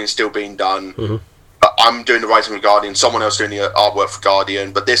 So Guardian's still being done. Mm-hmm. But I'm doing the writing for Guardian, someone else doing the artwork for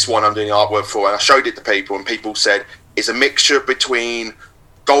Guardian, but this one I'm doing the artwork for, and I showed it to people, and people said it's a mixture between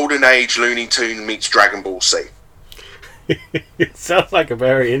Golden Age Looney Tunes meets Dragon Ball Z. It sounds like a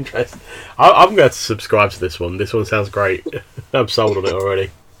very interesting... I'm going to subscribe to this one. This one sounds great. I'm sold on it already.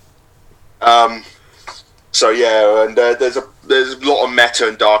 So yeah, and there's a lot of meta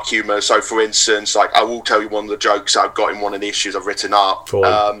and dark humour. So for instance, like I will tell you one of the jokes I've got in one of the issues I've written up.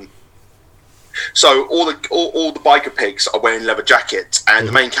 So all the biker pigs are wearing leather jackets, and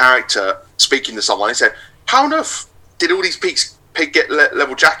the main character speaking to someone, he said, "How on earth did all these pig get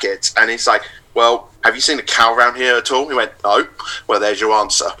leather jackets?" And it's like, "Well, have you seen a cow around here at all?" He went, "No." Well, there's your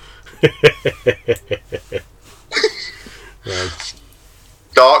answer. Right.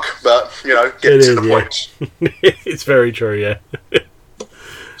 Dark, but get to the point. It's very true, yeah.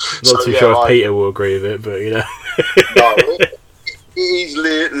 Not too sure if Peter will agree with it, but No, he's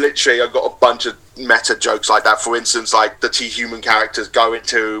literally. I've got a bunch of meta jokes like that. For instance, like the two human characters go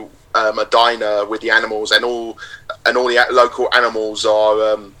into a diner with the animals, and all the local animals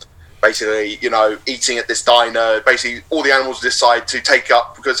are basically eating at this diner. Basically, all the animals decide to take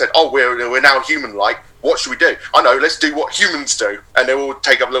up because they said, "Oh, we're now human-like. What should we do? I know, let's do what humans do." And they all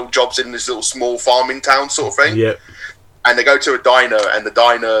take up little jobs in this little small farming town sort of thing. Yeah. And they go to a diner, and the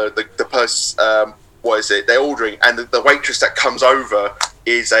person, what is it? They're ordering, and the waitress that comes over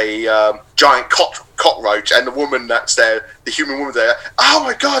is a giant cockroach, and the woman that's there, the human woman there, "Oh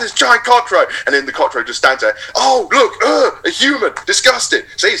my god, it's a giant cockroach!" And then the cockroach just stands there. "Oh look, a human, disgusting.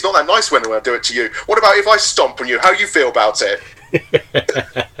 See, it's not that nice when I do it to you. What about if I stomp on you? How you feel about it?"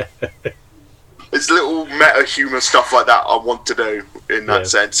 It's little meta humor stuff like that I want to do in that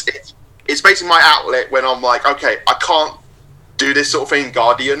sense. It's basically my outlet when I'm like, okay, I can't do this sort of thing in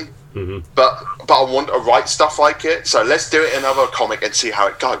Guardian, but I want to write stuff like it. So let's do it in another comic and see how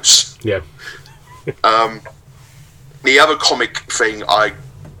it goes. Yeah. The other comic thing I've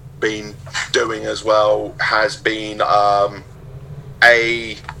been doing as well has been a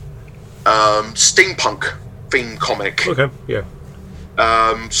steampunk themed comic. Okay. Yeah.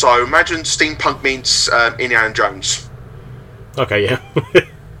 So imagine steampunk means Indiana Jones. Okay, yeah.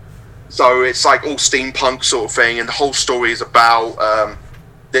 So it's like all steampunk sort of thing, and the whole story is about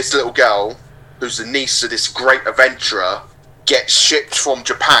this little girl who's the niece of this great adventurer gets shipped from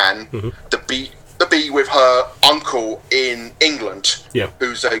Japan to be with her uncle in England,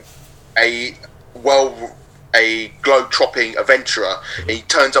 who's a globe-trotting adventurer. And he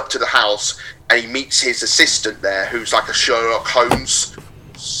turns up to the house and he meets his assistant there, who's like a Sherlock Holmes,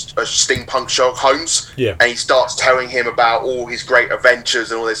 a steampunk Sherlock Holmes. Yeah. And he starts telling him about all his great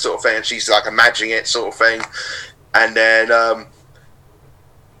adventures and all this sort of thing, and she's like imagining it sort of thing. And then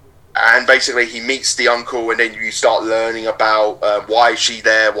and basically he meets the uncle, and then you start learning about why is she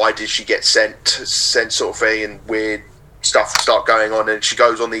there, why did she get sent sort of thing, and weird stuff start going on, and she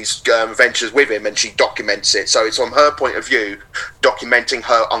goes on these adventures with him, and she documents it. So it's from her point of view, documenting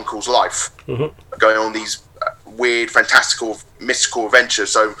her uncle's life, going on these weird, fantastical, mystical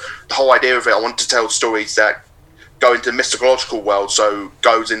adventures. So the whole idea of it, I want to tell stories that go into mythological world, so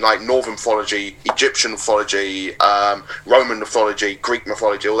goes in like Northern mythology, Egyptian mythology, Roman mythology, Greek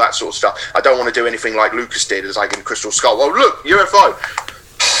mythology, all that sort of stuff. I don't want to do anything like Lucas did, as like in Crystal Skull. Oh look, UFO!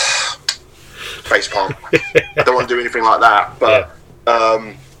 Facepalm. I don't want to do anything like that, but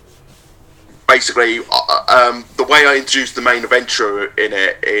basically, the way I introduced the main adventurer in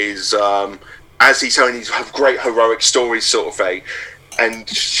it is as he's telling these great heroic stories, sort of thing. And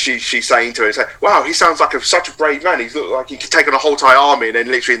she's saying to him, "Wow, he sounds like such a brave man. He's looked like he could take on a whole entire army." And then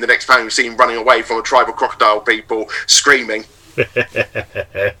literally in the next panel, you see him running away from a tribe of crocodile people, screaming.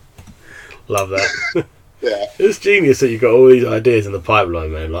 Love that. Yeah, It's genius that you've got all these ideas in the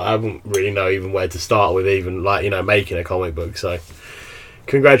pipeline, man. Like, I wouldn't really know even where to start with, even like, you know, making a comic book. So,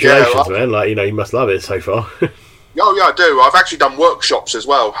 congratulations, man. Like, you know, you must love it so far. Oh yeah, I do. I've actually done workshops as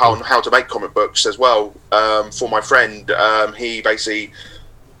well, how to make comic books as well. For my friend, he basically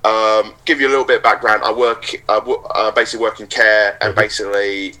give you a little bit of background. I basically work in care, and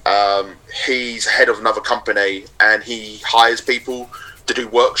basically he's head of another company, and he hires people to do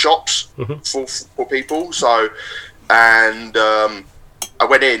workshops for people. So, and I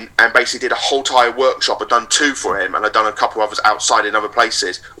went in and basically did a whole entire workshop. I've done 2 for him, and I've done a couple others outside in other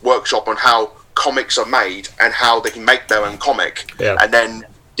places. Workshop on how comics are made and how they can make their own comic, and then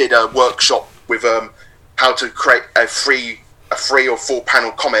did a workshop with how to create a 3 or 4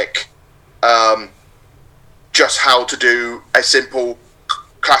 panel comic, just how to do a simple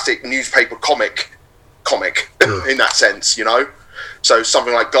classic newspaper comic in that sense, you know. So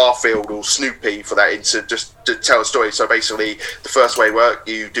something like Garfield or Snoopy for that instance, just to tell a story. So basically, the first way it works,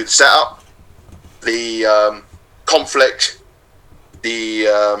 you do the setup, the conflict,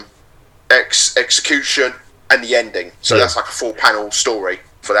 the execution, and the ending. So that's like a 4-panel story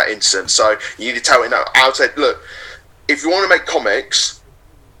for that instance. So you need to tell it. I would say, look, if you want to make comics,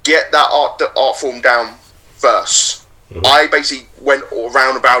 get that art form down first. I basically went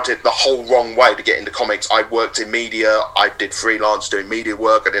around about it the whole wrong way to get into comics. I worked in media. I did freelance doing media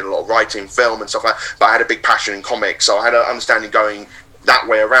work. I did a lot of writing, film, and stuff like that. But I had a big passion in comics, so I had an understanding going that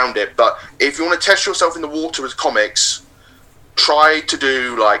way around it. But if you want to test yourself in the water with comics, try to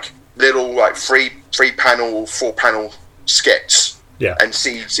do like little like 3-panel, 4-panel skits, and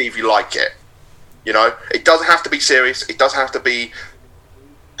see if you like it. You know, it doesn't have to be serious. It doesn't have to be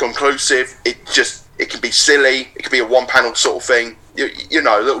conclusive. It can be silly. It can be a 1-panel sort of thing. You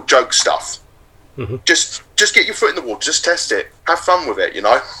know, little joke stuff. Just get your foot in the water. Just test it. Have fun with it. You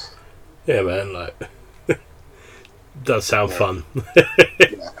know. Yeah, man. Like, does sound fun.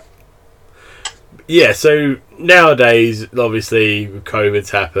 Yeah. So nowadays, obviously, COVID's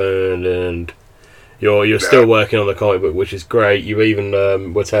happened, and you're still working on the comic book, which is great. You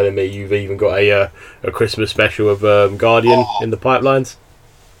even were telling me you've even got a Christmas special of Guardian in the pipelines.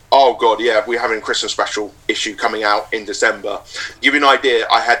 Oh god, yeah, we're having a Christmas special issue coming out in December. Give you an idea,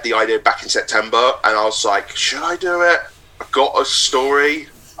 I had the idea back in September, and I was like, should I do it? I've got a story,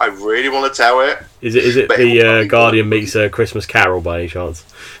 I really want to tell it. Is it the Guardian meets a Christmas Carol by any chance?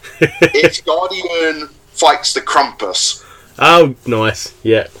 It's Guardian fights the Krampus. Oh, nice,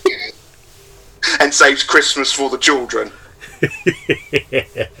 yeah. And saves Christmas for the children.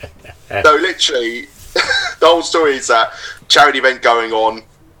 So literally, the whole story is that charity event going on,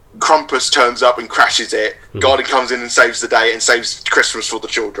 Krampus turns up and crashes it. Guardian comes in and saves the day and saves Christmas for the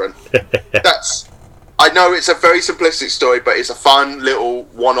children. I know it's a very simplistic story, but it's a fun little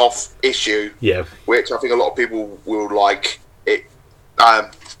one-off issue. Yeah, which I think a lot of people will like.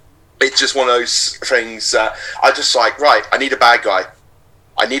 It's just one of those things. I just like, right, I need a bad guy.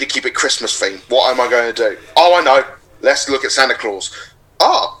 I need to keep it Christmas themed. What am I going to do? Oh, I know. Let's look at Santa Claus.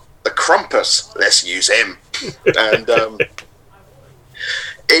 The Krampus. Let's use him. And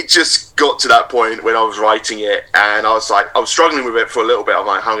it just got to that point when I was writing it, and I was struggling with it for a little bit. I'm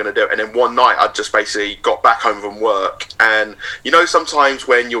like, how am I going to do it? And then one night, I just basically got back home from work, and you know, sometimes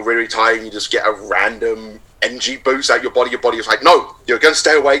when you're really tired, and you just get a random energy boost out your body is like, no, you're going to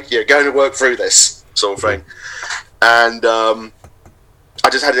stay awake. You're going to work through this sort of thing. And I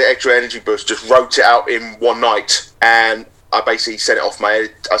just had an extra energy boost, just wrote it out in one night, and I basically sent it off I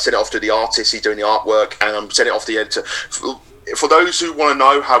sent it off to the artist. He's doing the artwork, and I'm sending it off to the editor. For those who want to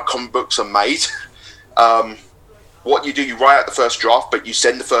know how comic books are made, what you do, you write out the first draft, but you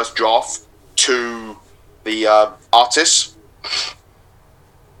send the first draft to the artist.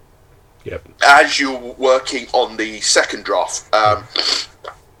 Yep. As you're working on the second draft. The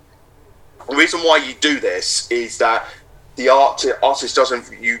reason why you do this is that the artist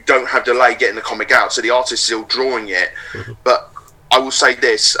you don't have delay getting the comic out, so the artist is still drawing it. But I will say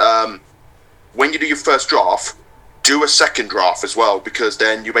this, when you do your first draft, do a second draft as well, because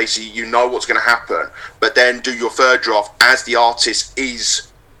then you know what's going to happen, but then do your third draft as the artist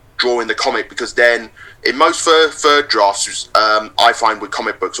is drawing the comic, because then in most third drafts, I find with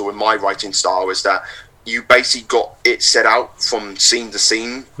comic books or with my writing style, is that you basically got it set out from scene to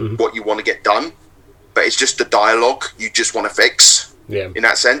scene, what you want to get done, but it's just the dialogue you just want to fix, in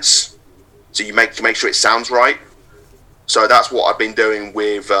that sense. so you make sure it sounds right. So that's what I've been doing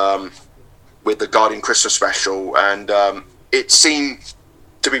with the Guardian Christmas special, and it seemed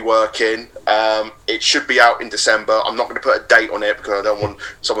to be working. It should be out in December. I'm not going to put a date on it because I don't want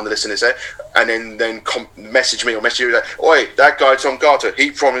someone to listen to it. And then message me or message you like, "Oi, that guy Tom Carter,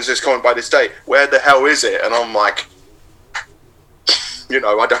 he promised this comic by this date. Where the hell is it?" And I'm like, I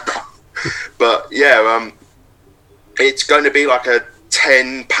don't know. But yeah, it's going to be like a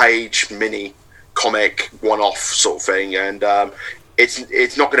 10-page mini comic, one-off sort of thing, and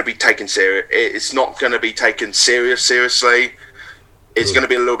it's not going to be taken serious. It's not going to be taken seriously. It's going to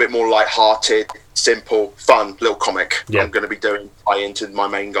be a little bit more light-hearted, simple, fun little comic. Yeah. I'm going to be doing tie into my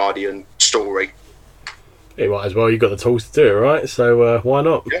main Guardian story. It might as well. You've got the tools to do it, right? So why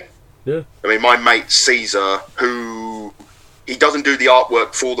not? Yeah. I mean, my mate Caesar, he doesn't do the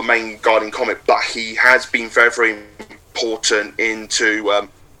artwork for the main Guardian comic, but he has been very, very important into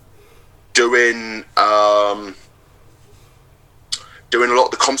doing a lot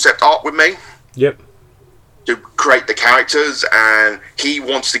of the concept art with me. Yep. To create the characters, and he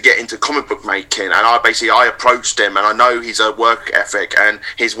wants to get into comic book making, and I approached him, and I know he's a work ethic, and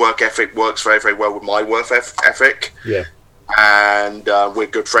his work ethic works very, very well with my work ethic. Yeah. And we're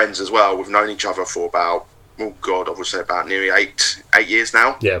good friends as well. We've known each other for about, obviously about nearly eight years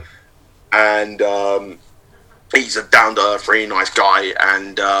now. Yeah. And he's a down-to-earth, really nice guy,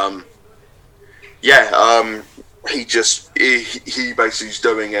 and he basically is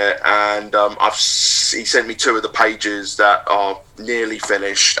doing it, and he sent me 2 of the pages that are nearly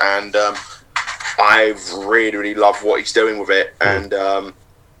finished, and I really, really love what he's doing with it. And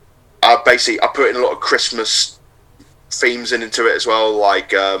I put in a lot of Christmas themes into it as well.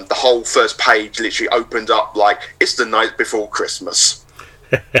 Like the whole first page literally opens up like it's the night before Christmas,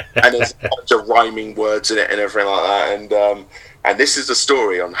 and there's a bunch of rhyming words in it and everything like that. And this is the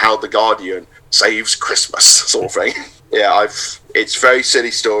story on how the Guardian saves Christmas, sort of thing. Yeah, it's a very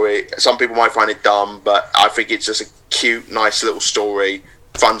silly story. Some people might find it dumb, but I think it's just a cute, nice little story,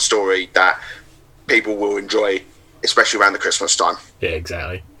 fun story that people will enjoy, especially around the Christmas time. Yeah,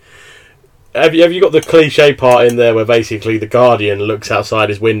 exactly. Have you got the cliche part in there where basically the Guardian looks outside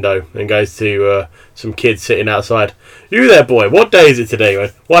his window and goes to some kids sitting outside? "You there, boy, what day is it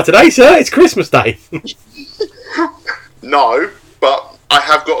today?" "Why, today, sir, it's Christmas Day." No, but I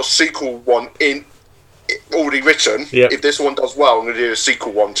have got a sequel one already written. Yep. If this one does well, I'm going to do a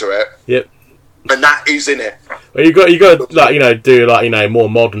sequel one to it. Yep. And that is in it. Well, you got to do more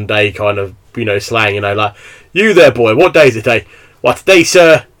modern day kind of slang. Like, "You there, boy, what day is it today?" "Why, today,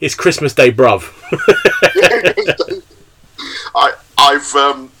 sir, it's Christmas Day, bruv."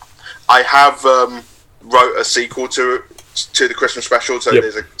 I have wrote a sequel to the Christmas special, so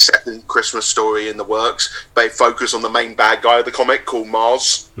There's a second Christmas story in the works, but it focuses on the main bad guy of the comic called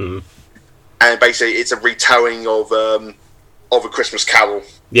Mars. Mm-hmm. And basically it's a retelling of a Christmas Carol,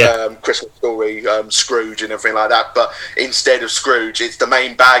 Christmas story, Scrooge and everything like that, but instead of Scrooge, it's the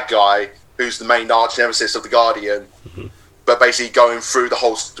main bad guy who's the main arch nemesis of the Guardian. Mm-hmm. But basically going through the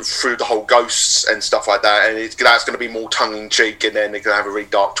whole ghosts and stuff like that, and that's going to be more tongue in cheek, and then it's going to have a really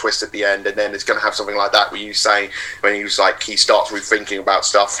dark twist at the end, and then it's going to have something like that where you say when he starts rethinking about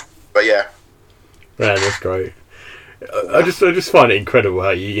stuff. But yeah, man, that's great. I just find it incredible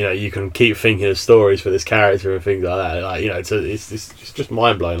how you can keep thinking of stories for this character and things like that. Like it's just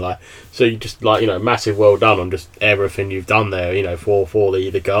mind blowing. Like, so you just massive well done on just everything you've done there. For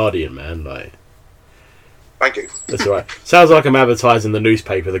the Guardian, man. Like. Thank you. That's all right. Sounds like I'm advertising the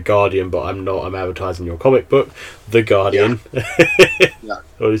newspaper, The Guardian, but I'm not. I'm advertising your comic book, The Guardian. Yeah.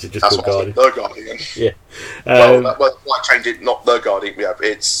 Or is it just called Guardian? The Guardian. Yeah. I changed it, not The Guardian. Yeah,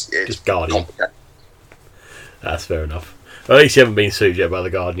 it's just Guardian. That's fair enough. Well, at least you haven't been sued yet by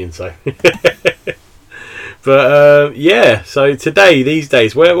The Guardian, so. But so today, these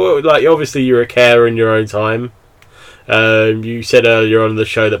days, where obviously you're a carer in your own time. You said earlier on the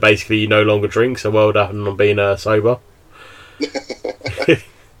show that basically you no longer drink, so well done on being sober.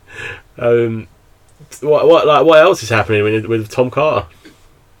 What else is happening with Tom Carter?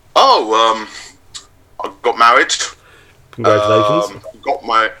 I got married. Congratulations.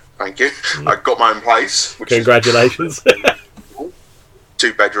 Thank you. I got my own place. Congratulations.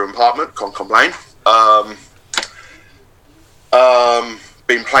 2-bedroom apartment. Can't complain.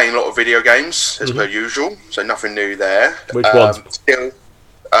 Been playing a lot of video games as per usual, so nothing new there. Which ones? Still,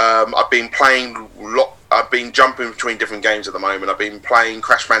 I've been playing I've been jumping between different games at the moment. I've been playing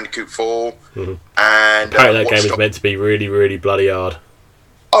Crash Bandicoot 4, and apparently that game is meant to be really, really bloody hard.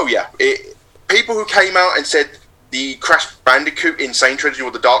 Oh yeah, people who came out and said the Crash Bandicoot Insane Trilogy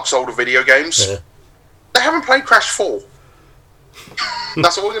or the Dark Souls of video games, they haven't played Crash 4.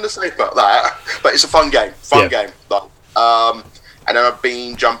 That's all we're going to say about that. But it's a fun game. Game. Like, and then I've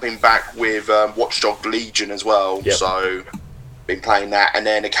been jumping back with Watchdog Legion as well. Yep. So, been playing that. And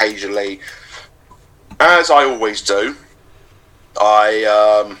then occasionally, as I always do,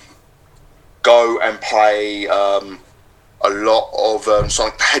 I go and play a lot of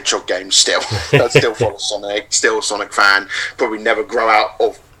Sonic the Hedgehog games still. I still follow Sonic, still a Sonic fan. Probably never grow out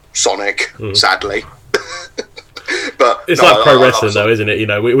of Sonic, sadly. But it's like pro wrestling, though, isn't it? You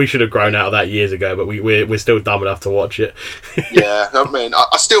know, we should have grown out of that years ago, but we're still dumb enough to watch it. Yeah, I mean,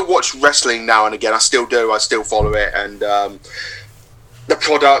 I still watch wrestling now and again. I still do. I still follow it, and the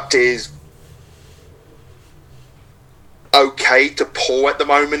product is okay to poor at the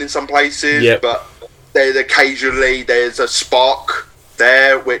moment in some places. Yep. But occasionally there's a spark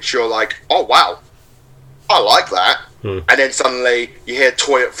there, which you're like, oh wow, I like that. And then suddenly you hear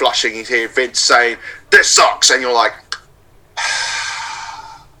toilet flushing, you hear Vince saying, "This sucks," and you're like,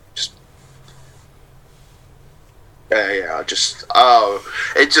 I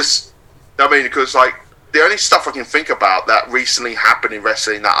mean, because like the only stuff I can think about that recently happened in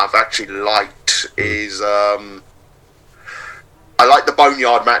wrestling that I've actually liked is I like the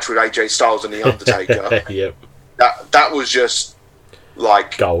Boneyard match with AJ Styles and The Undertaker. Yep. That was just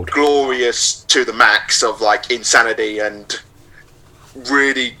like gold, glorious to the max of like insanity and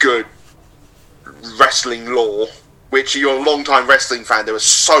really good wrestling lore, which you're a long time wrestling fan, there were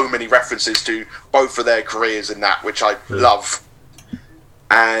so many references to both of their careers in that, which I love.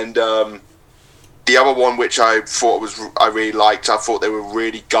 And the other one which I really liked, I thought they were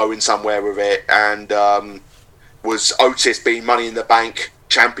really going somewhere with it, and was Otis being Money in the Bank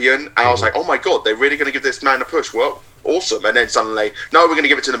champion, and I was like, oh my god, they're really going to give this man a push. Well, awesome. And then suddenly, no, we're going to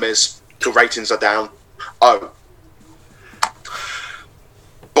give it to The Miz. The ratings are down. Oh,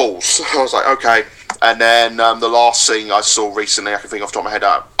 balls. I was like, okay. And then the last thing I saw recently, I can think off the top of my head,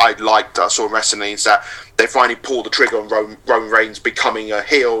 I saw in wrestling, is that they finally pulled the trigger on Roman Reigns becoming a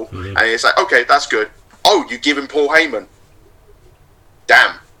heel, and it's like, okay, that's good. Oh, you give him Paul Heyman.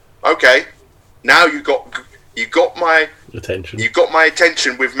 Damn. Okay. Now you got my attention. You got my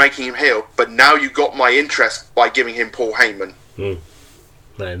attention with making him heel, but now you got my interest by giving him Paul Heyman.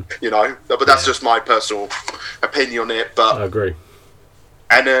 Man. You know, but that's just my personal opinion on it. But I agree.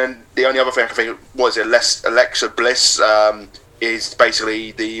 And then the only other thing I can think of was Alexa Bliss is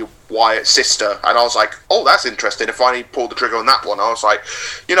basically the Wyatt sister, and I was like, oh, that's interesting. If I pulled the trigger on that one, I was like,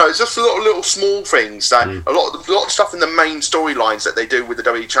 you know, it's just a little small things that a lot of stuff in the main storylines that they do with the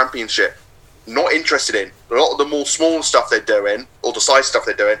WWE Championship. Not interested in. A lot of the more small stuff they're doing, or the side stuff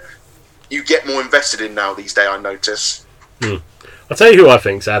they're doing, you get more invested in now these days, I notice. I'll tell you who I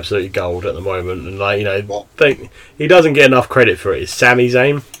think's absolutely gold at the moment, and like, you know, think he doesn't get enough credit for it, is Sami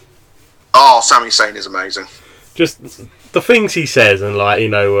Zayn. Oh, Sami Zayn is amazing. Just the things he says, and like, you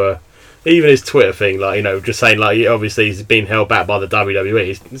know, even his Twitter thing, like, you know, just saying like, obviously he's been held back by the WWE.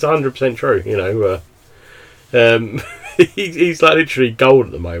 It's 100% true, you know. He's like literally gold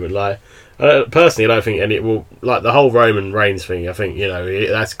at the moment. Like, personally, I don't think any will like the whole Roman Reigns thing. I think, you know,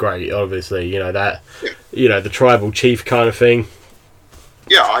 that's great. Obviously, you know that, you know, the tribal chief kind of thing.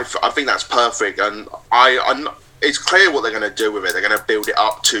 Yeah, I think that's perfect, and it's clear what they're going to do with it. They're going to build it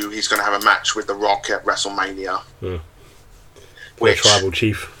up to he's going to have a match with The Rock at WrestleMania. Which tribal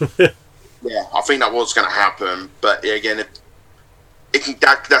chief. Yeah, I think that was going to happen, but again,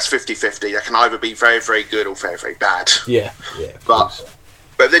 that's 50-50. That can either be very, very good or very, very bad. Yeah. But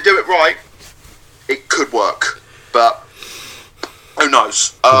if they do it right, it could work. But who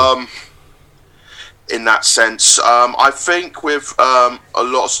knows? In that sense, I think with a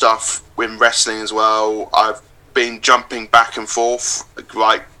lot of stuff in wrestling as well, I've been jumping back and forth,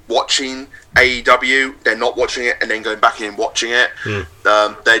 like watching AEW, then not watching it, and then going back in and watching it.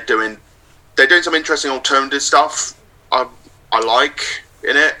 They're doing some interesting alternative stuff I like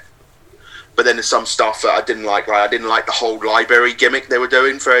in it, but then there's some stuff that I didn't like. Like, I didn't like the whole library gimmick they were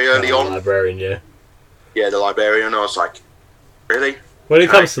doing very early on. Librarian, yeah, the librarian. I was like, really? When it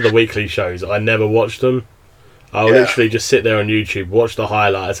comes to the weekly shows, I never watch them. I'll literally just sit there on YouTube, watch the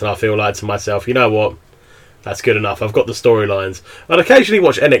highlights, and I feel like to myself, you know what? That's good enough. I've got the storylines. I'd occasionally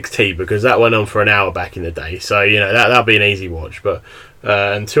watch NXT because that went on for an hour back in the day, so you know that'd be an easy watch. But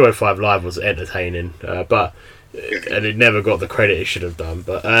and 205 Live was entertaining, but and it never got the credit it should have done.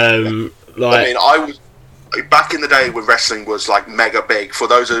 But like, I mean, I was back in the day when wrestling was like mega big. For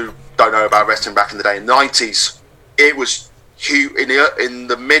those who don't know about wrestling back in the day, in the 90s, it was huge. In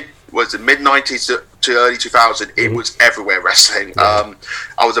the mid 90s to early 2000, it was everywhere wrestling. I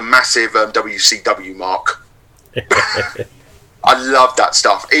was a massive WCW mark. I loved that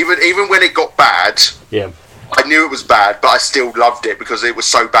stuff. Even when it got bad, I knew it was bad, but I still loved it because it was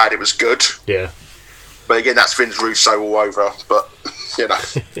so bad it was good. Yeah. But again, that's Vince Russo all over. But you know.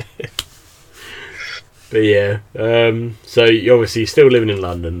 But yeah, so you're obviously still living in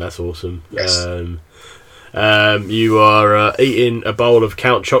London. That's awesome. Yes. You are eating a bowl of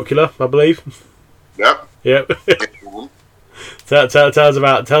Count Chocula, I believe. Yep. Yep. tell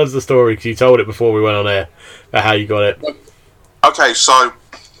us the story, because you told it before we went on air about how you got it. Okay, so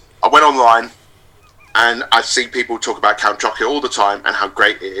I went online and I see people talk about Count Chocula all the time and how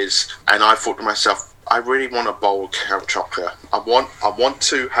great it is, and I thought to myself, I really want a bowl of Count Chocula. I want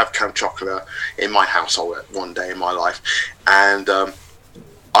to have Count Chocula in my household one day in my life, and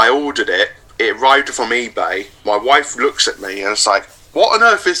I ordered it. It arrived from eBay. My wife looks at me and it's like, "What on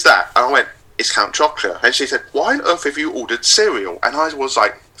earth is that?" And I went, "It's Count Chocula." And she said, "Why on earth have you ordered cereal?" And I was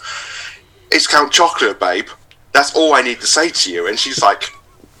like, "It's Count Chocula, babe. That's all I need to say to you." And she's like,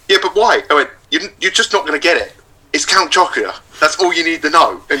 "Yeah, but why?" I went, "You're just not going to get it. It's Count Chocula. That's all you need to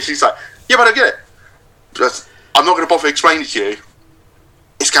know." And she's like, "Yeah, but I get it. But I'm not going to bother explaining to you.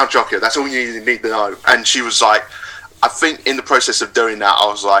 It's Count Chocula. That's all you need to know." And she was like, I think in the process of doing that, I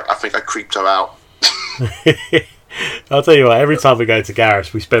was like, I think I creeped her out. I'll tell you what, every time we go to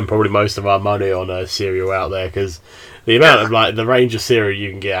Gareth's, we spend probably most of our money on cereal out there, because the amount of, like, the range of cereal you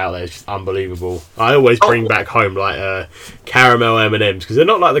can get out there is just unbelievable. I always bring back home, like, caramel M&Ms, because they're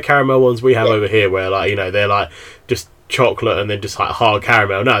not like the caramel ones we have over here, where, like, you know, they're, like, just chocolate and then just, like, hard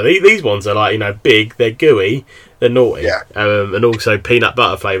caramel. No, these ones are, like, you know, big, they're gooey, they're naughty, and also peanut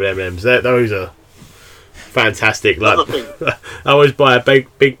butter flavoured M&Ms. Those are fantastic. Like, I always buy a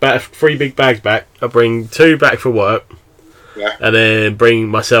big bag, 3 big bags back. I bring 2 back for work, and then bring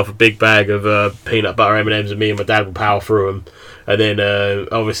myself a big bag of peanut butter M&Ms, and me and my dad will power through them. And then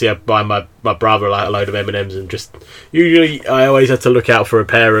obviously I buy my brother like a load of M&Ms, and just usually I always have to look out for a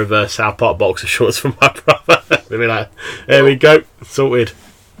pair of South Park boxer shorts for my brother. They'll be like, there we go, sorted.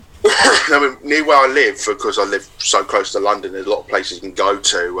 I mean, near where I live, because I live so close to London, there's a lot of places you can go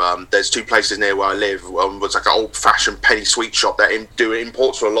to. There's 2 places near where I live. It's like an old-fashioned penny sweet shop that do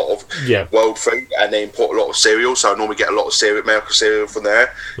imports for a lot of world food, and they import a lot of cereal. So I normally get a lot of cereal, American cereal from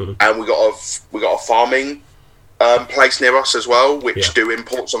there. Mm-hmm. And we got a farming place near us as well, which do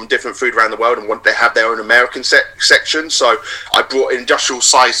import some different food around the world, and they have their own American section. So I brought an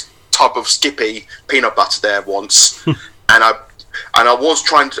industrial-sized tub of Skippy peanut butter there once, and I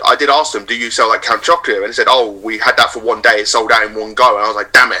did ask them, "Do you sell like Count Chocula?" And they said, "Oh, we had that for one day. It sold out in one go." And I was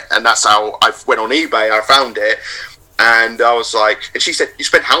like, "Damn it!" And that's how I went on eBay. I found it, and I was like, and she said, "You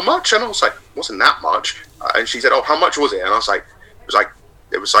spent how much?" And I was like, "It wasn't that much." And she said, "Oh, how much was it?" And I was like,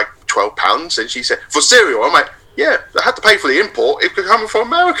 "It was like £12." And she said, "For cereal?" I'm like, "Yeah, I had to pay for the import. It could come from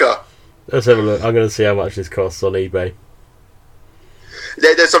America." Let's have a look. I'm going to see how much this costs on eBay.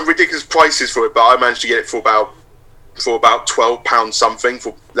 There's some ridiculous prices for it, but I managed to get it for about £12 something.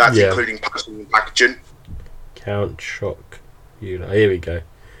 That's including postage and packaging. Count Choc. Here we go.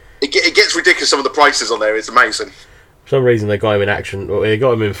 It gets ridiculous. Some of the prices on there is amazing. For some reason they got him in action. Well, they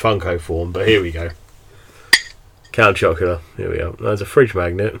got him in Funko form, but here we go. Count Chocula. Here we go. There's a fridge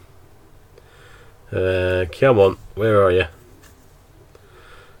magnet. Come on, where are you?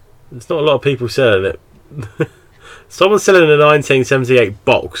 There's not a lot of people selling it. Someone's selling a 1978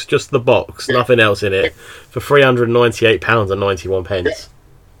 box, just the box, nothing else in it, for £398.91.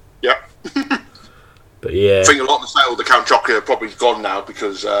 Yeah. But yeah. I think a lot of the sale of the Count Chocula are probably gone now,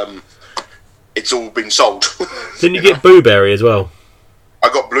 because it's all been sold. Didn't you get Blueberry as well? I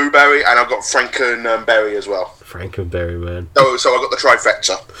got Blueberry and I got Frankenberry as well. Frankenberry, man. So I got the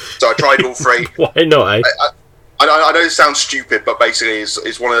trifecta. So I tried all 3. Why not, eh? I know it sounds stupid, but basically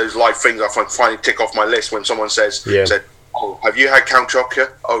it's one of those life things I finally tick off my list when someone said, "Oh, have you had Count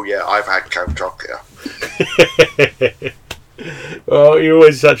Chocula?" "Oh yeah, I've had Count Chocula." Well, you're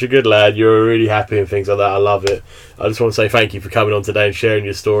always such a good lad. You're really happy and things like that. I love it. I just want to say thank you for coming on today and sharing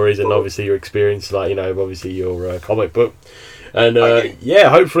your stories and obviously your experience, like, you know, obviously your comic book. And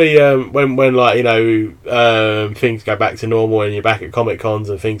hopefully when like, you know, things go back to normal and you're back at Comic Cons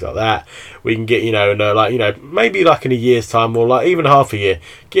and things like that, we can get, you know, like, you know, maybe like in a year's time or like even half a year,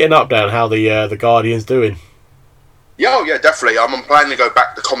 get an update on how the Guardian's doing. Yeah, definitely. I'm planning to go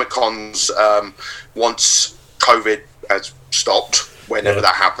back to Comic Cons once COVID has stopped, whenever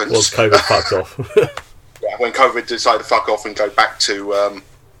that happens. Once COVID fucks off. When COVID decided to fuck off and go back to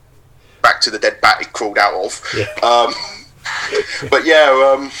the dead bat it crawled out of. Yeah. But yeah,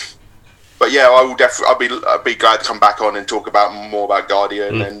 I will definitely. I'll be glad to come back on and talk more about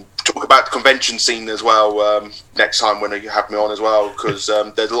Guardian and talk about the convention scene as well next time when you have me on as well, because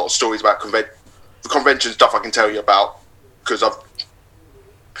there's a lot of stories about convention stuff I can tell you about, because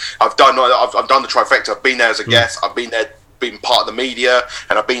I've done the trifecta. I've been there as a guest. I've been there, been part of the media,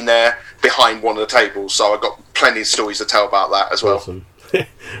 and I've been there behind one of the tables. So I've got plenty of stories to tell about that as well. Awesome.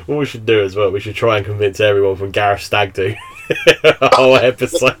 What we should do as well, we should try and convince everyone from Gareth Stag do a whole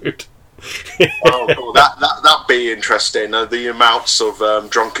episode. Oh, cool. That'd be interesting. The amounts of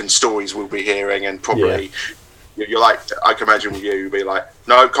drunken stories we'll be hearing, and probably you're like, I can imagine you'll be like,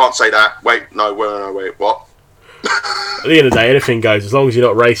 no, can't say that. Wait, what? At the end of the day, anything goes as long as you're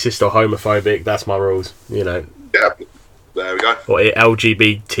not racist or homophobic. That's my rules, you know. Yeah, there we go. Or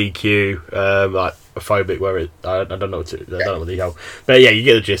LGBTQ, like phobic, where it I don't know what the hell, but yeah, you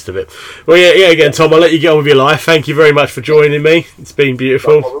get the gist of it. Well, yeah. Again, Tom, I'll let you get on with your life. Thank you very much for joining me. It's been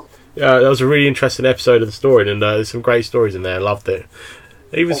beautiful. That was a really interesting episode of the story, and there's some great stories in there. I loved it.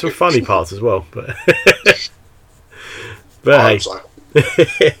 Even some funny parts as well. But hey,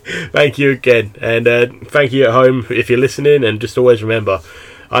 thank you again, and thank you at home if you're listening. And just always remember,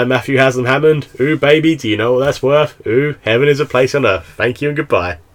 I'm Matthew Haslam Hammond. Ooh, baby, do you know what that's worth? Ooh, heaven is a place on earth. Thank you and goodbye.